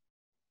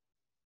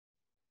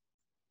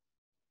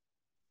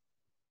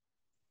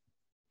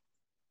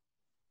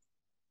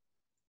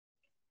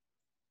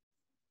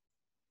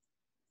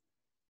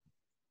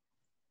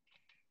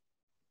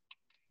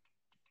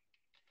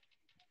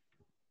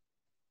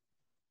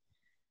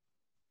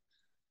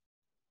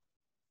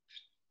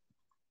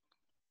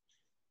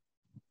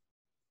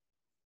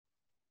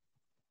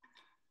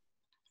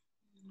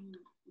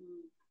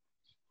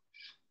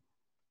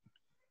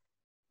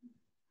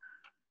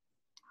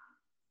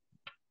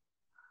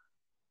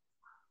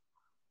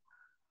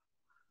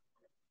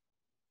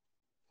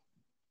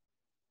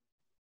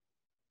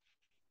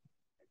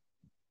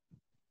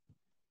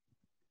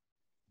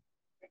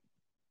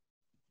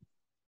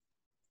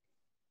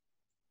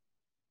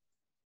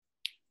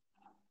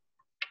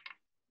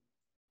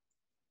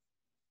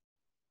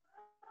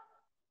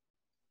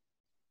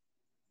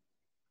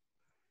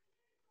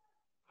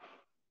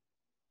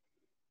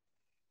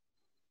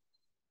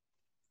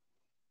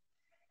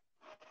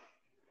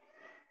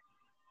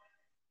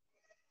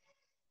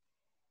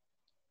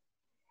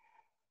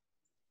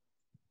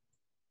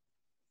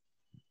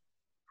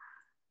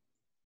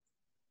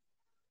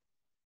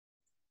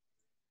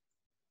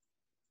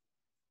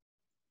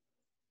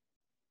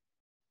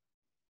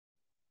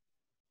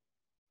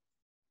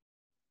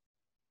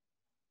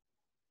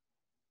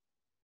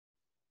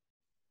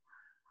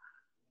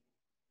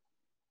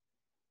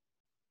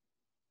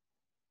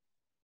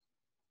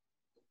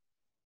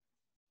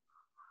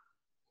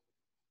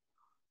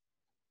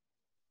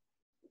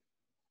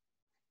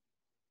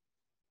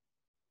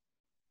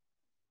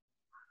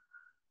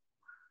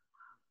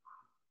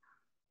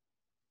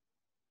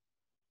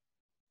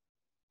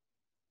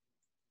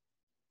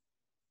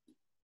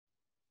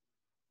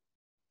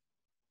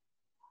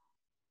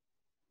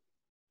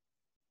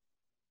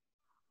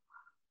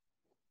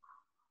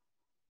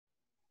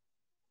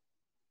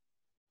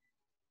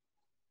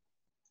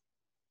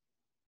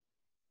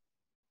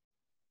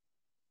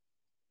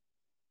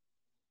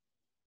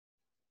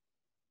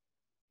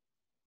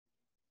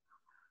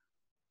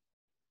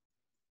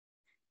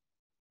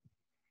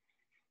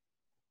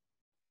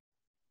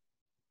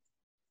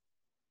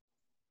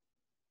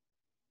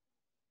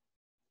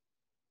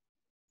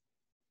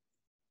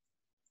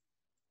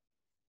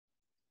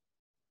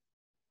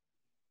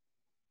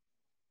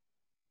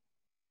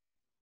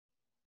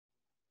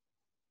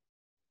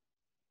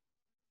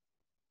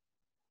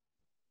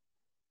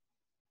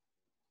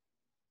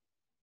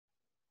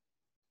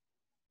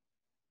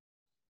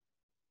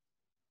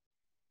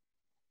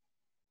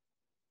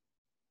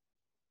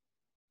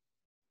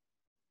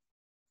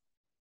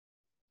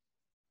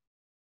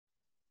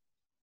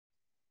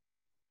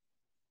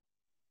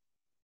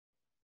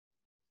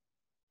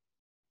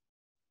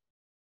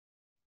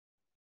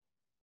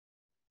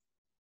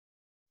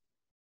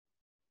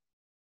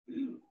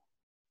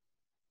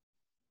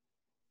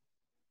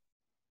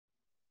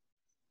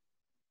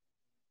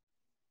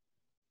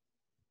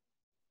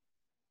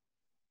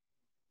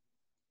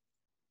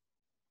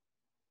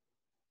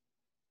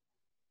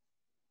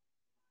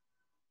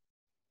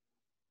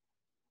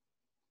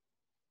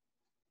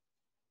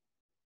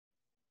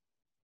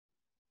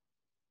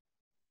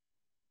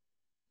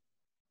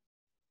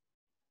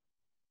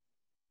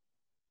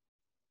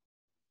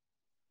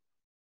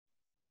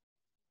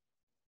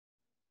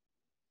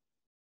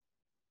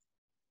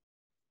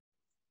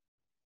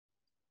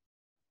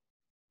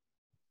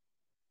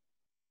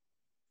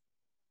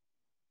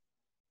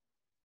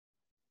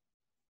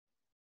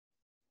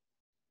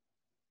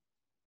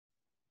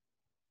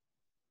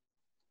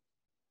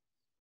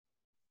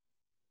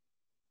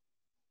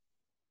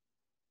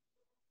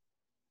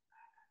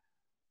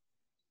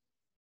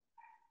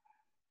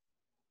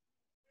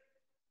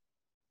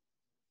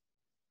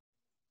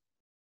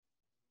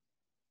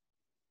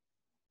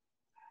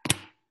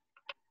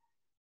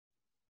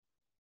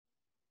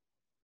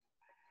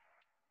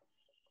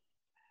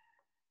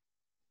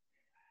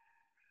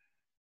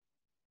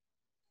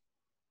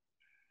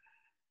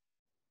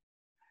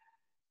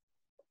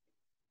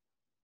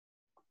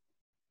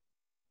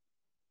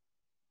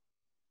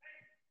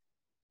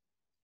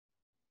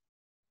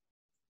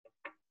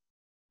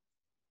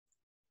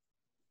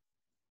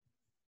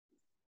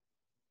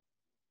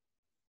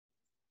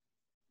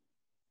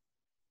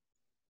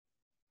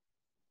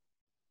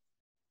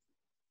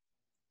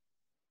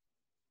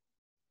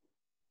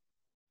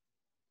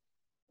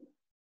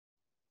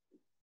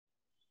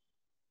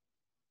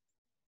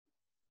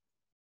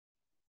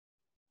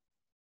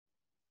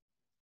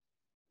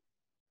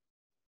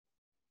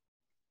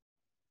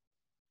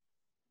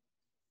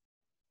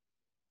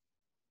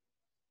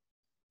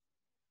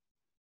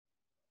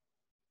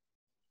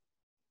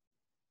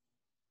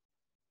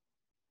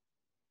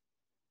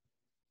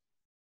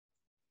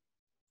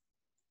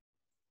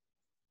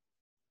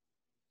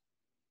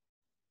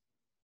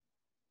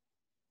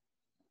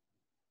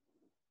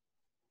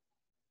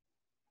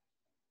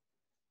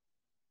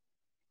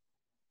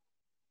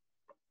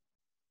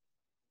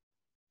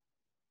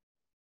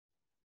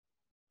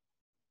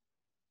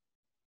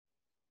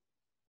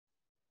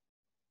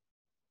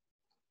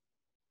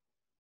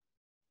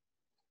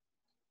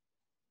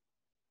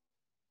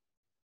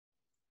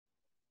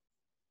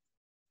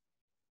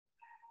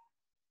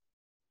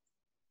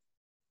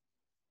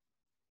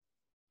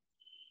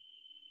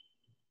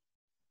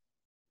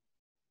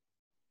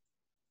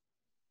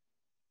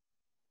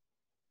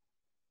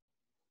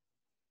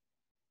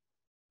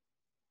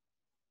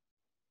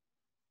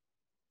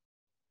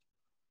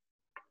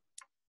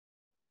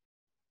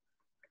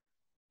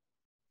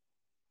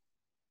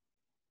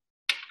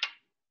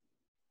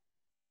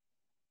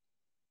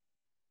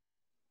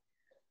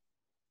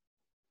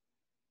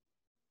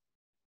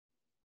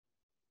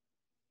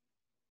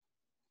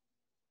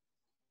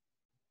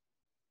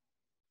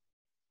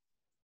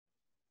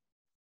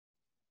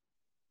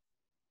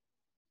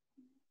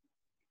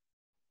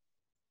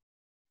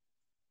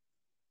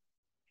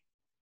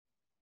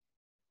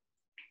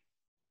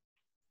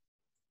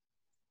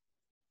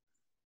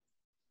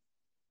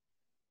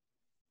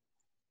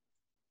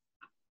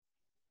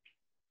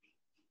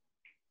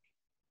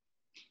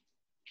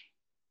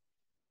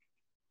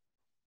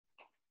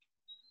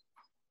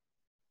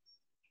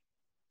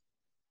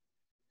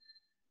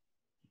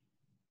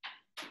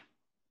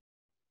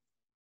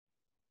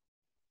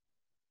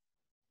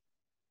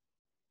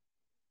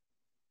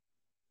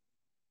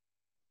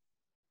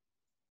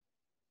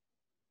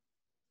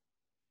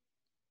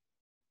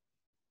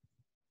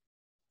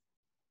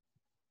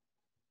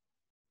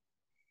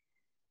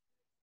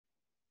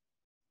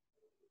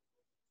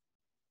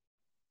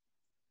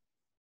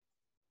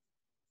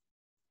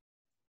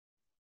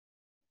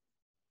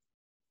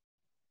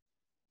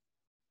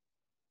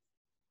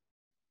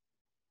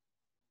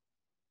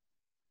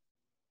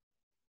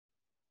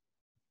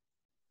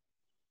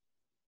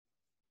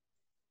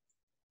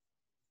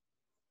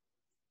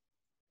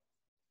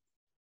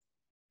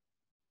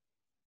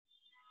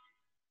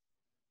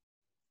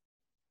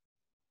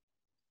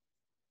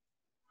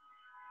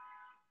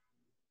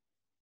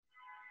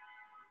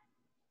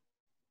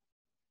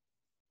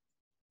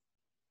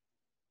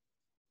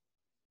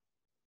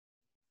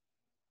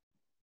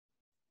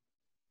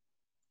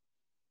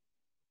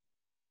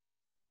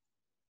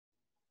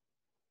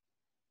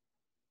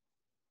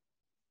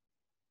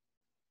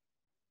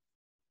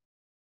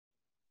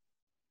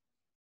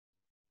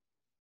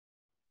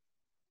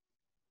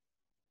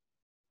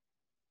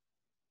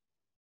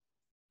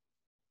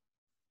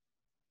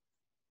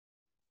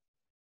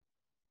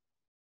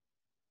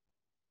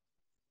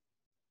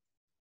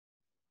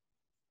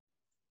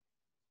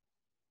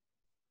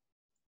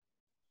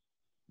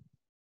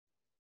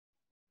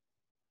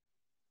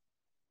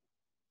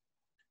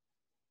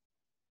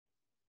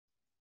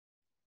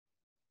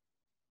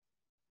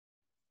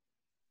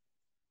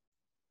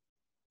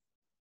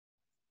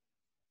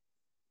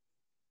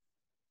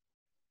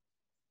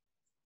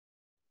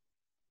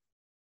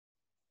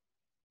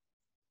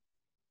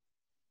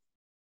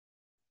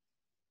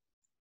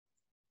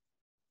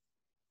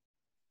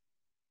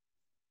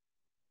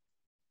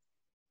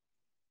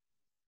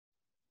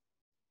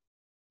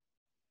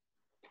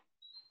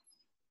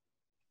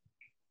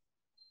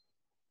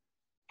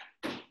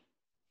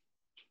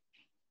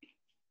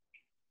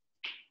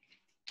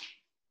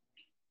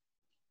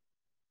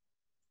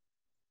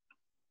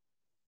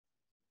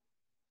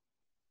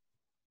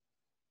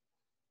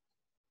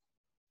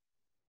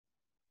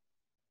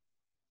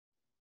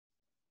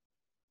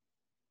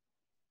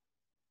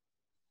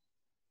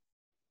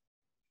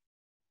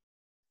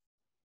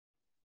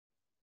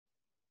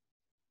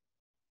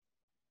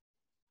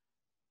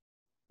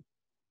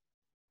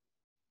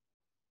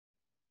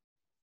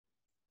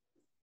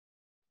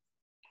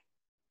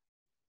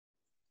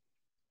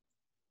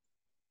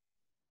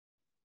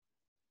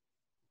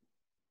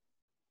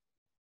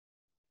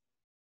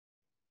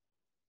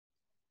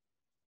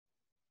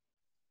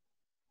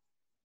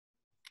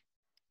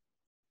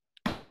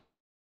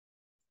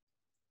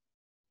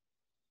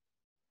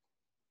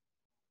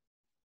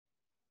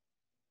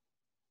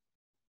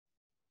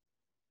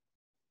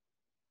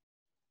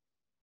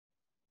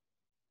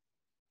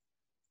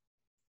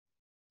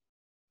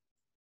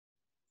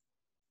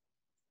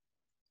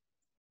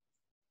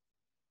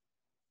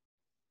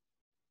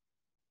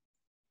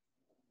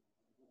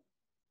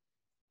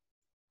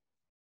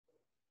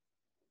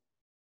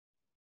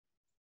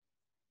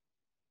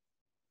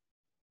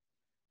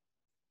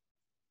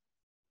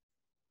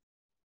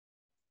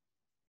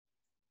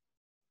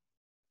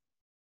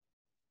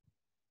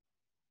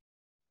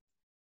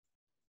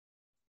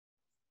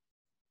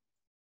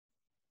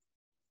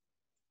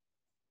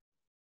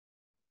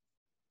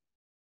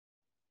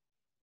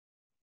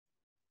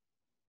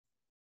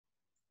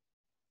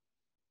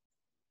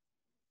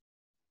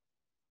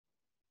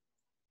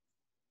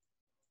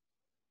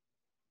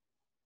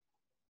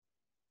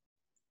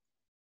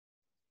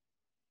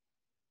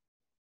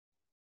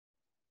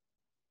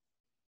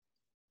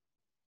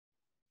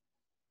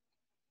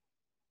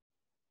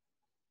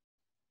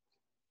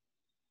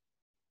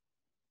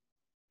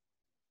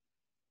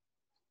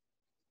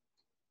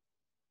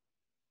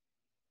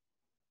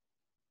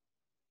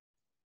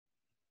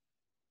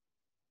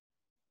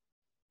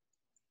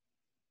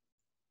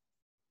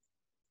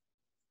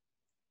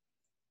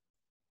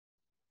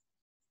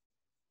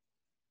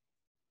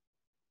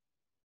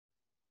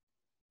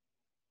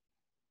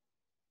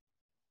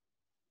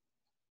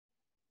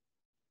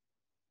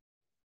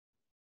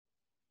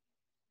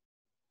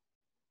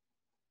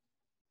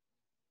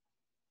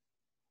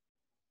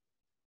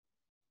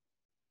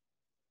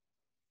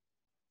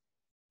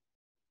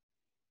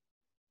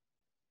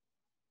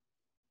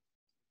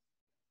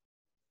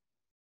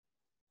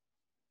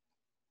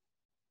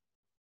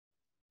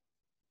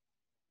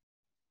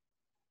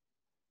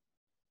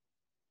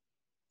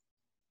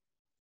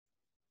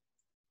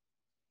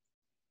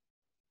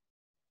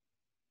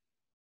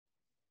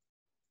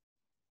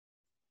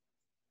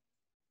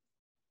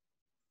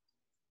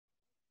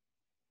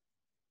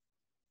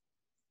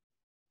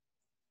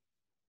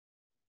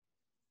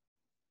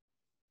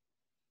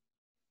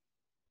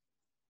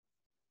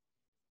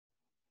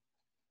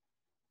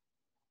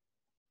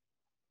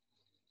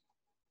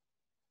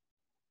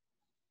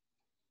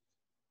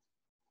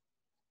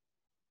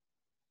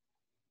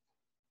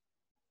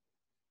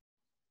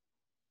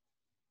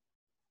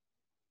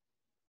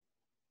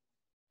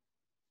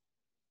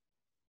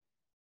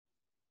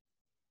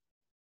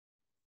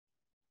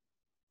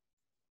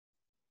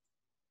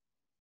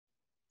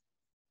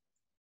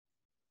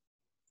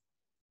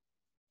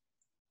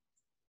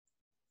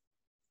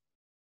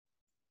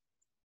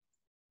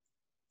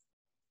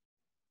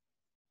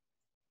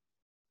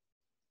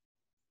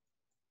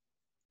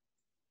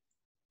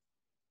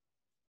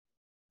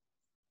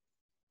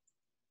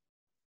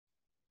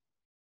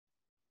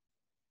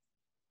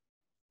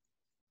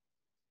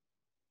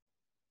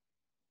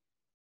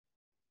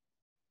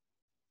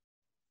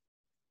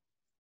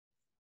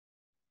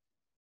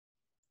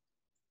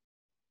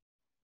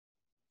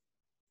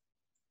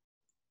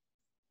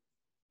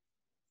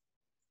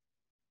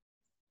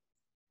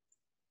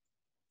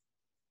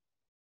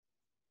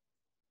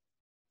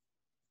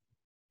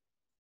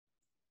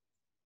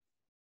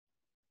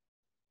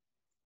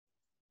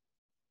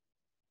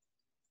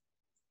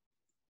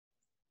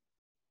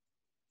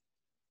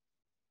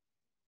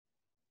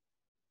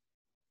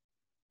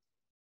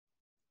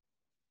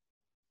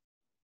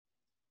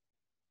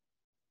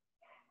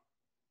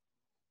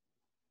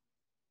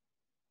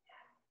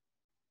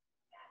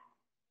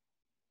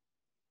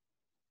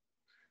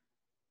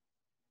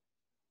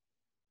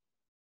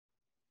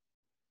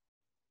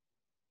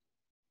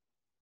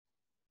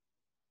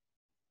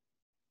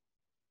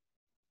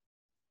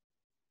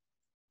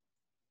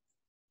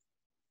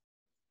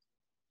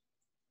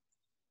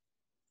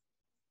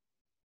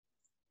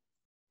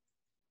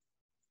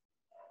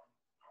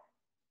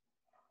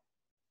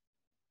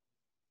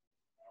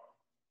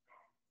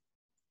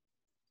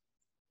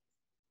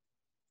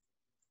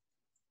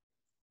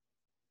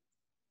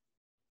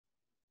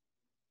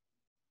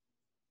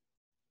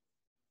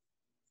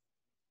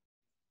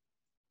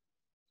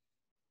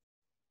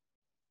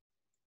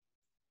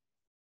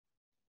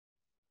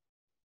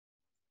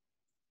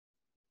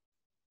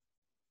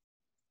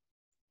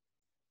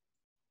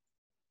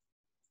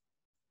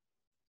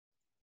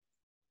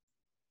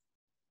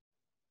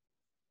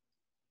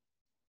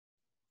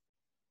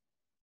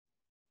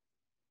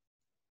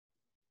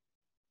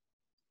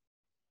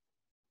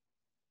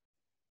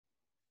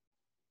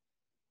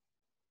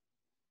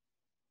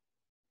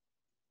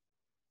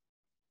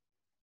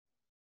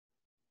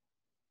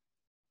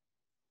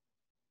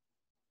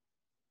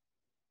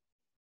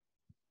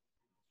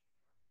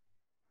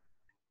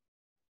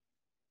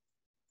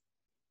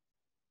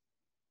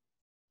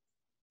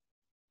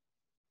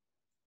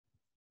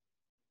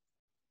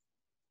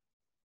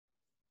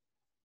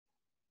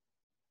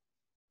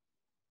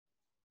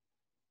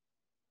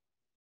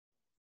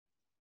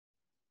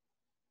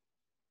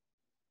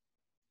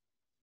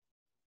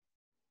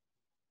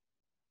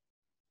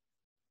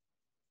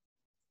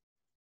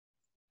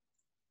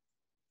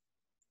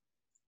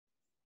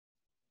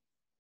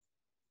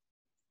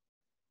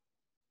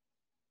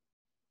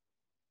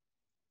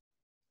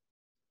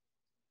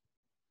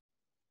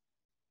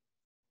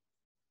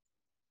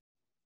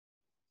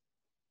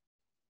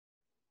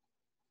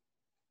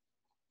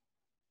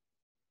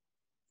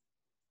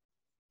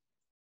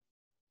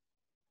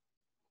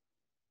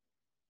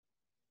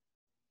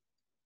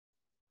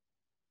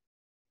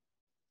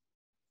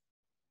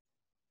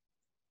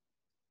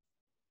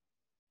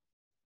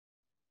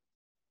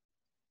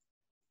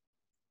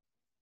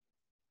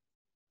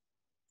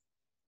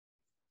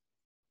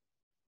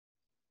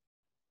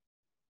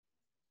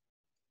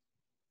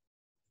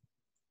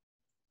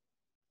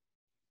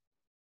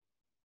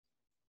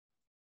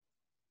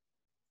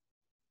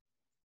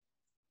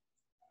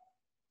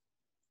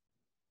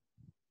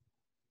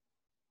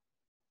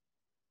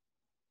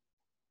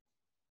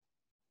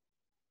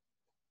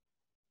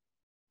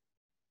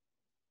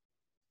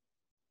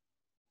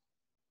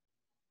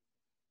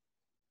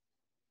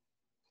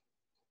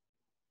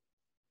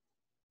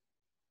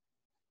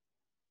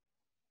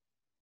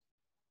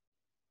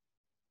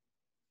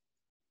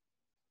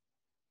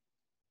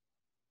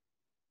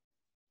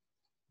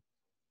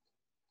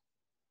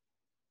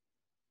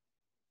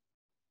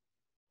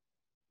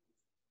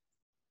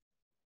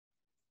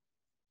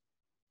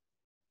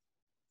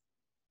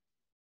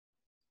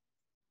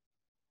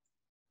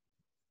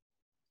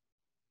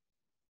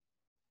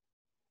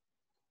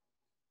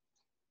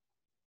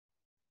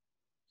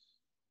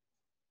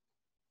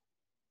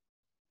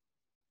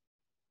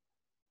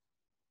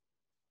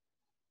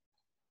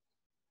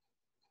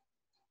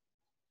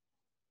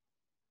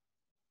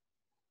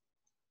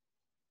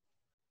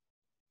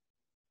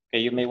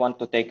 Okay, you may want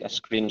to take a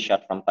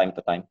screenshot from time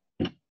to time.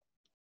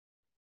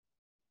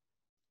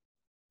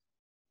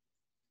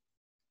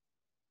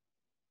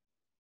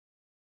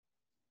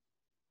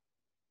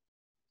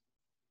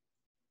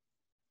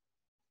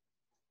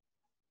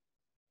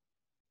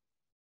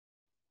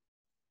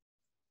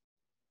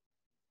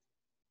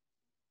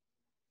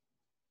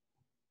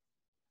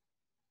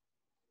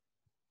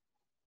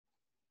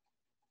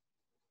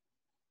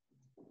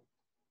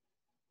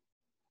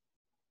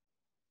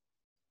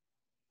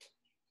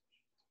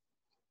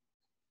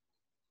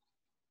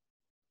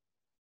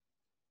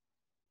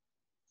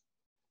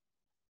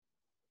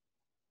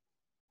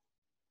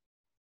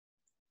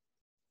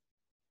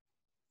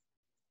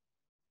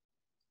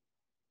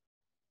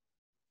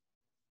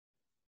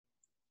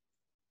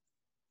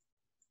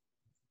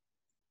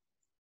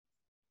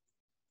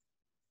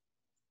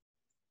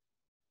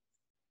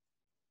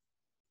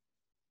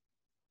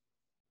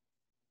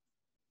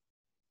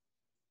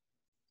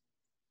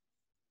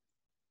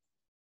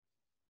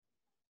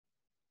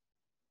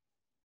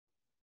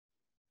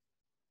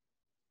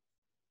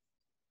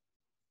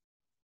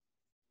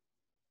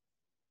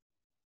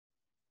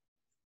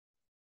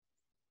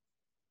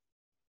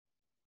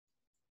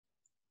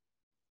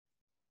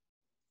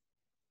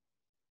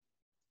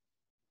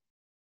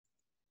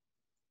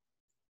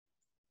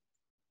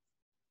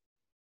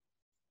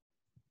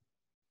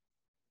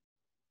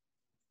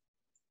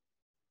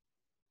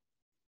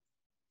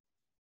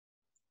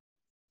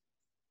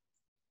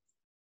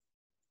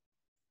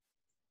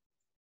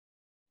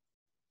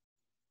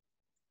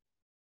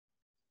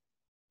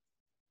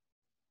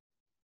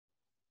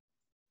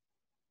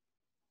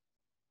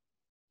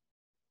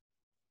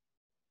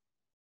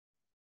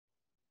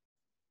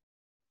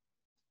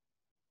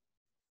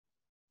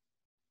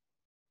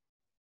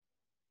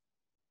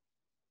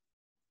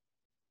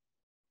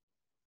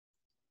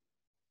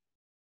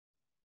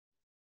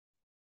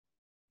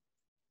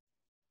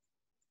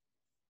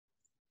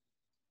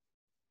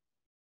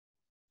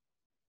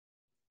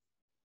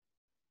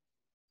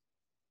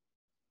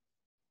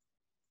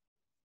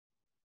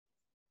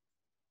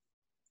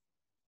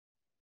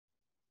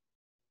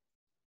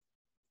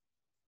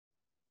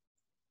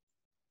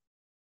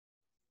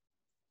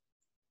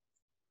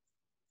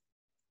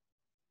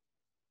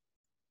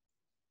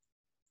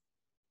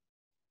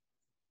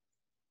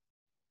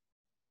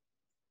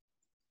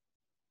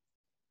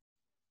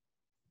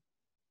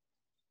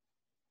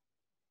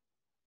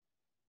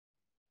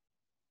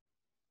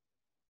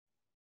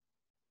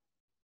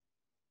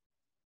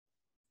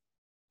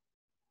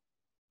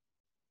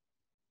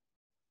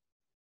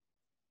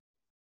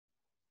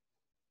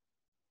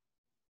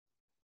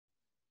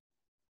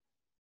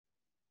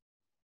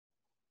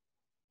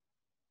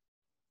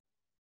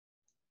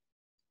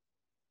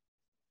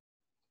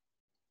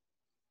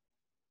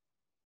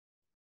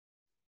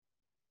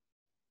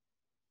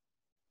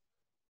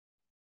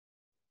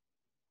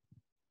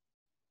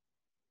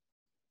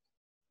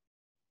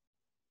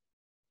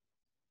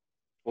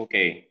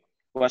 Okay,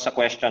 who has a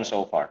question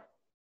so far?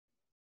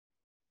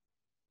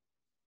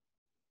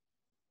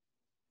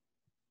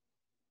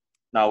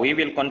 Now we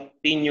will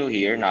continue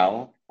here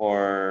now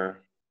for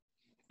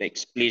the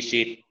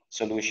explicit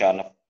solution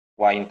of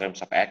y in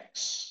terms of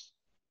x.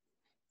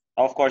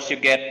 Now, of course, you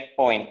get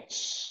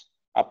points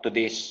up to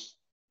this.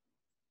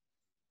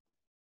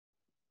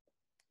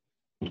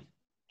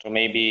 So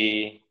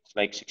maybe it's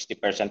like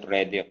 60%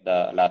 already of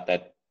the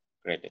allotted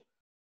credit,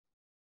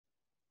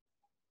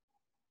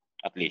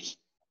 at least.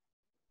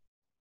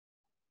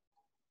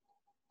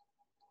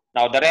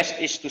 Now the rest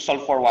is to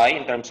solve for y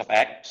in terms of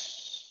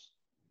x.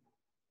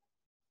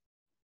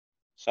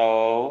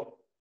 So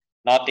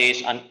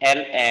notice an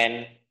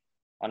ln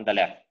on the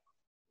left.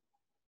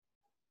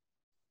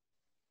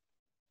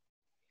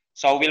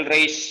 So we'll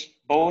raise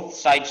both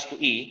sides to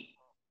e.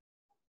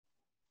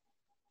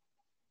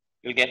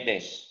 You'll get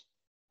this.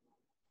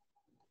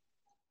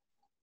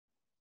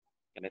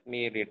 Okay, let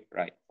me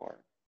rewrite for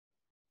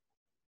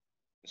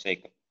the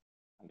sake of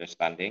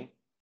understanding.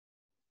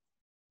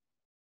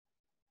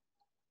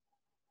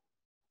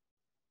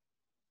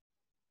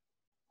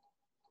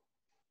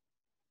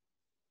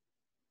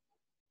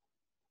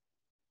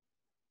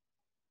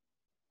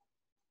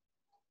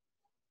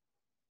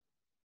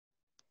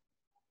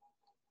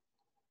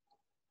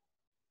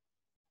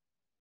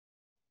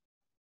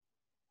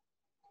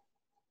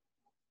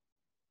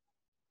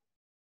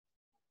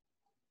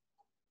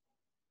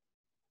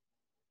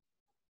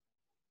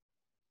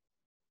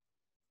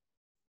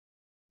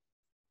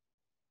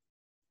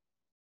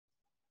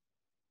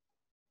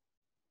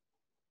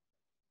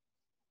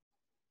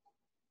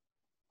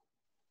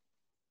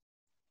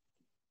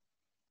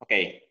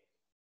 Okay,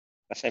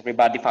 does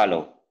everybody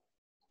follow?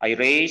 I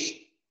raised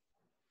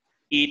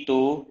e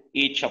to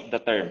each of the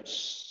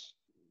terms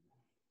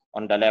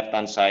on the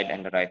left-hand side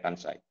and the right-hand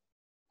side.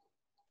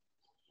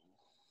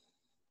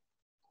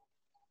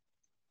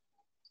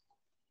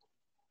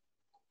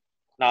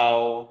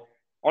 Now,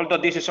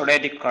 although this is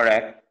already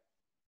correct,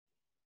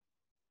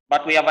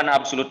 but we have an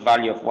absolute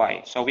value of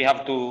y. So we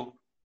have to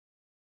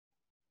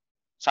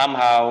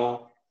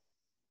somehow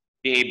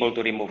be able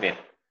to remove it.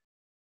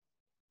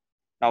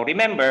 Now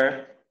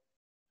remember,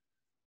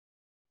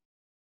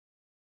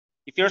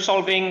 if you're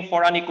solving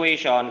for an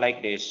equation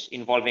like this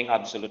involving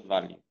absolute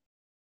value,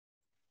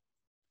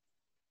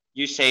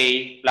 you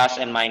say plus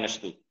and minus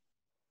 2.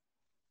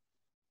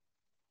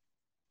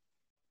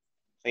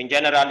 So in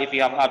general, if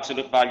you have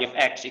absolute value of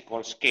x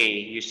equals k,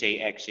 you say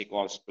x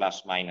equals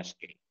plus minus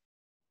k.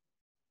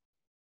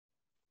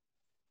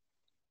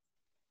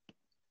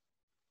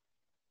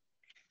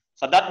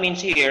 So that means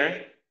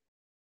here,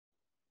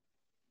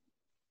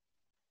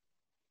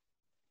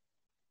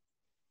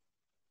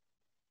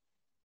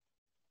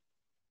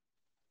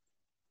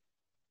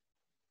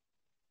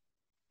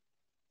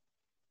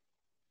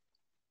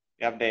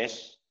 you have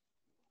this.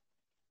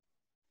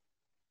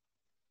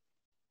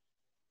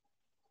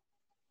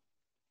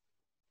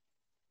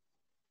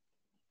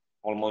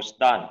 Almost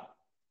done.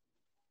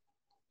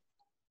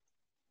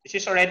 This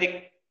is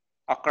already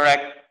a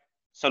correct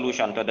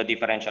solution to the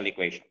differential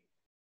equation.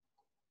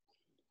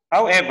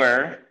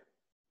 However,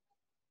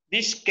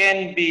 this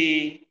can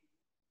be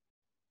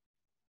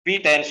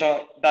written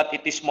so that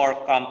it is more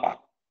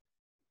compact.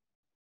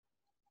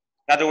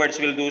 In other words,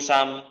 we'll do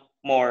some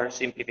more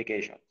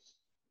simplifications.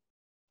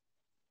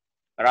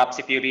 Perhaps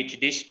if you reach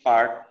this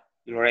part,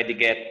 you already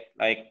get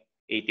like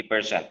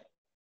 80%.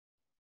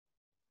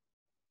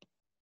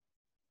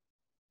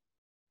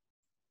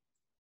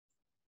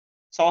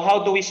 So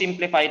how do we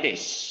simplify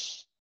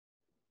this?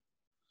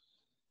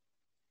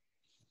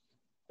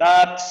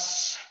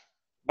 That's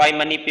by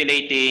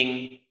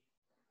manipulating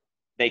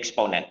the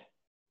exponent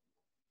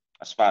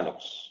as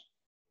follows.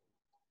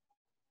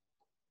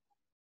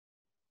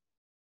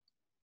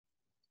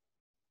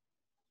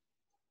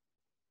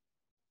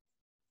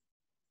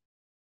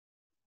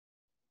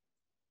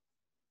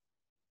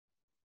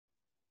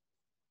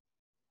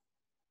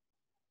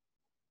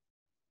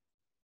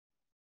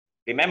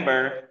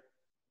 Remember,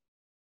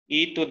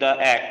 e to the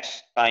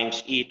x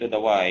times e to the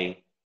y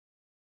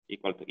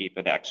equal to e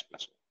to the x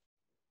plus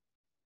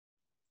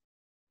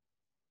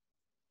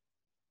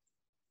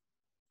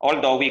 1.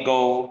 Although we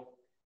go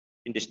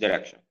in this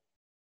direction.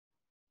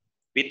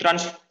 We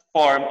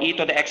transform e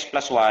to the x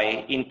plus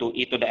y into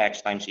e to the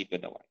x times e to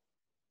the y.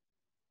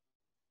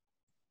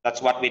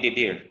 That's what we did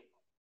here.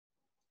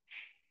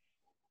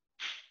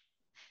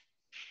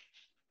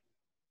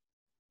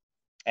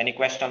 Any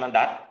question on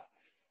that?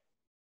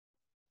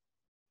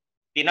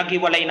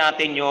 Pinaghiwalay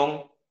natin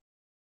yung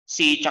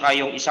c tsaka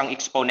yung isang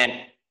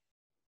exponent.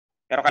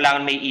 Pero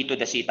kailangan may e to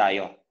the c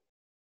tayo.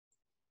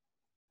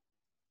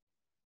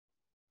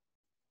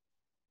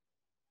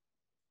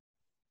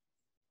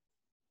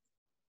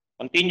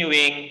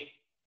 Continuing.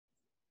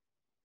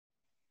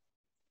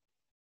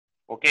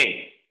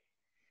 Okay.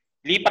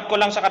 Lipat ko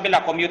lang sa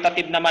kabila.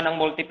 Commutative naman ang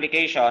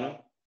multiplication.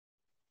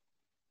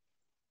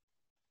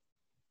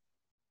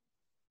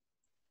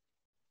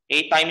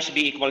 A times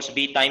b equals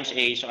b times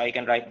a. So I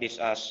can write this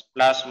as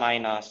plus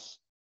minus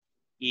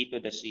e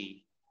to the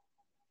c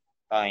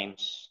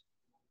times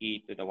e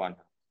to the 1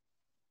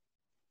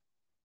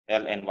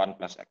 ln 1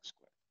 plus x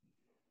squared.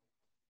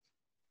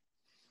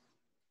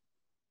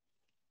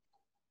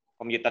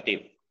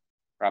 Commutative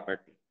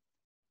property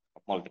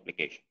of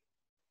multiplication.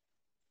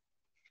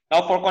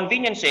 Now, for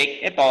convenience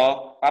sake,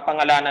 ito,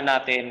 papangalanan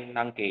natin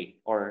ng k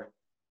or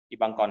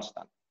ibang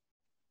constant.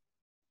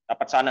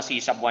 Dapat sana c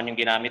sub 1 yung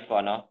ginamit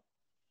ko, ano?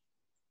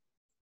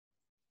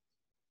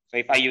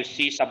 So if I use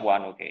c sub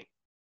 1, okay.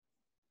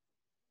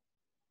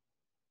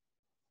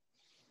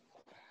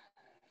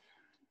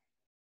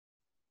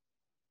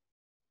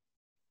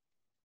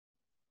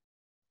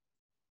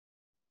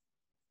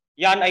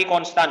 Yan ay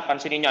constant.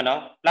 Pansinin nyo, no?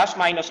 Plus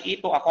minus e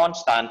to a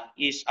constant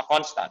is a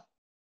constant.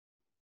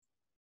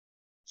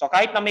 So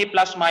kahit na may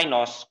plus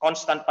minus,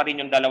 constant pa rin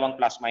yung dalawang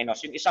plus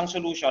minus. Yung isang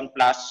solution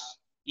plus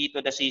e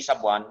to the c sub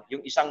 1,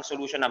 yung isang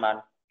solution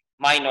naman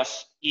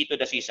minus e to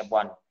the c sub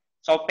 1.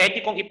 So pwede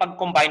kong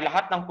ipag-combine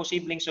lahat ng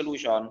posibleng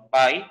solution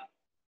by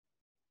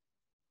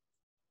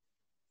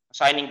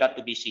assigning that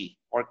to be c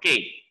or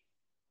k.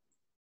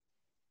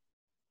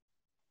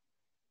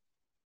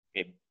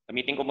 Okay,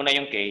 gamitin ko muna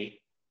yung k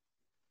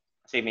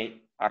kasi may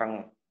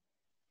parang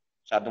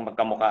masyadong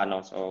magkamukha,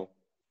 ano? So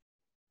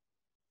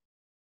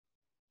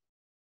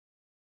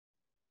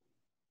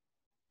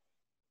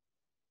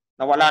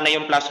nawala na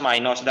yung plus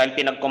minus dahil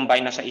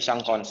pinag-combine na sa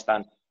isang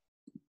constant.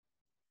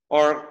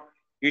 Or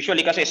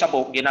usually kasi sa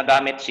book,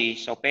 ginagamit c.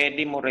 So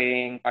pwede mo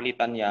ring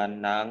palitan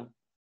yan ng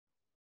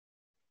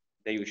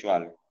the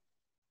usual.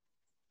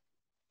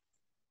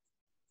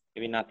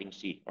 Gawin natin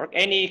c. Or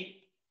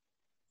any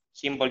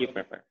symbol you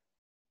prefer.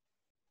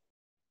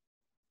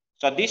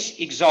 So this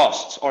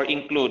exhausts or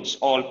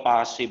includes all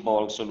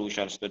possible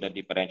solutions to the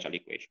differential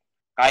equation.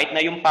 Kahit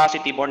na yung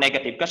positive or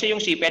negative. Kasi yung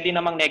c, pwede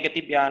namang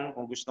negative yan.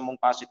 Kung gusto mong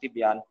positive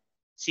yan,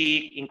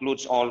 c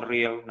includes all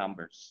real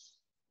numbers.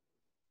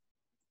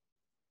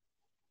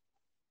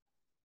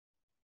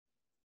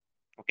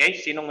 Okay?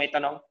 Sinong may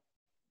tanong?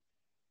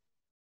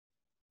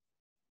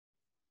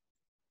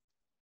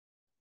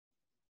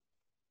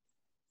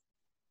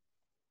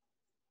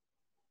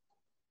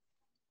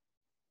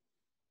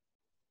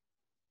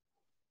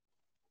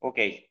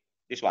 Okay,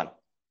 this one.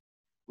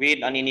 With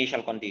an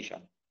initial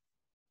condition.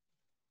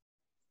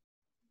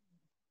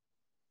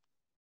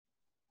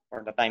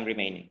 For the time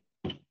remaining.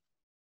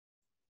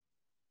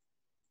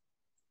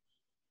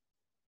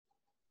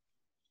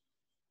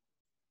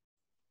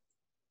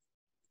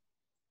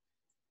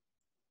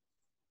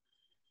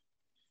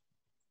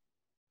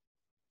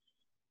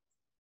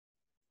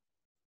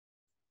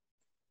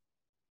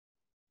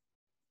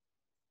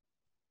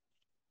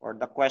 For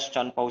the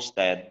question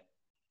posted,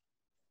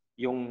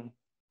 yung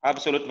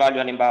absolute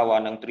value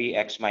halimbawa ng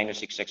 3x minus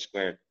 6x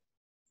squared,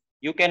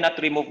 you cannot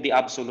remove the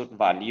absolute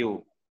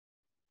value.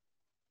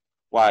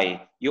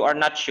 Why? You are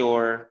not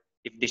sure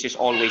if this is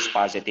always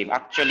positive.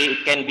 Actually,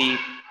 it can be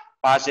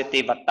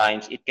positive at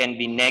times. It can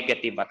be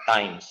negative at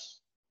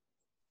times.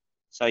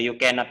 So you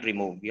cannot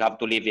remove. You have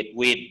to leave it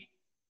with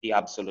the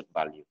absolute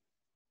value.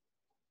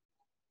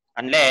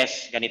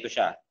 Unless, ganito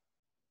siya.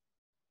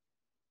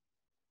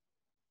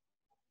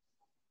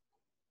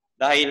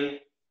 Dahil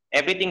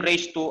everything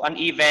raised to an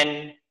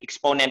even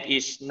exponent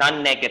is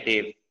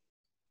non-negative.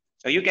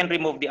 So you can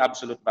remove the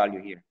absolute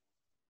value here.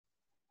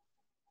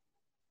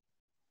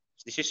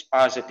 This is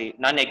positive,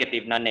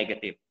 non-negative,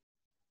 non-negative.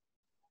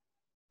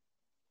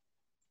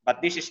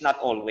 But this is not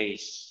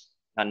always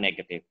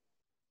non-negative.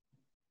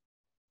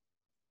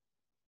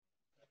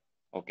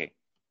 Okay.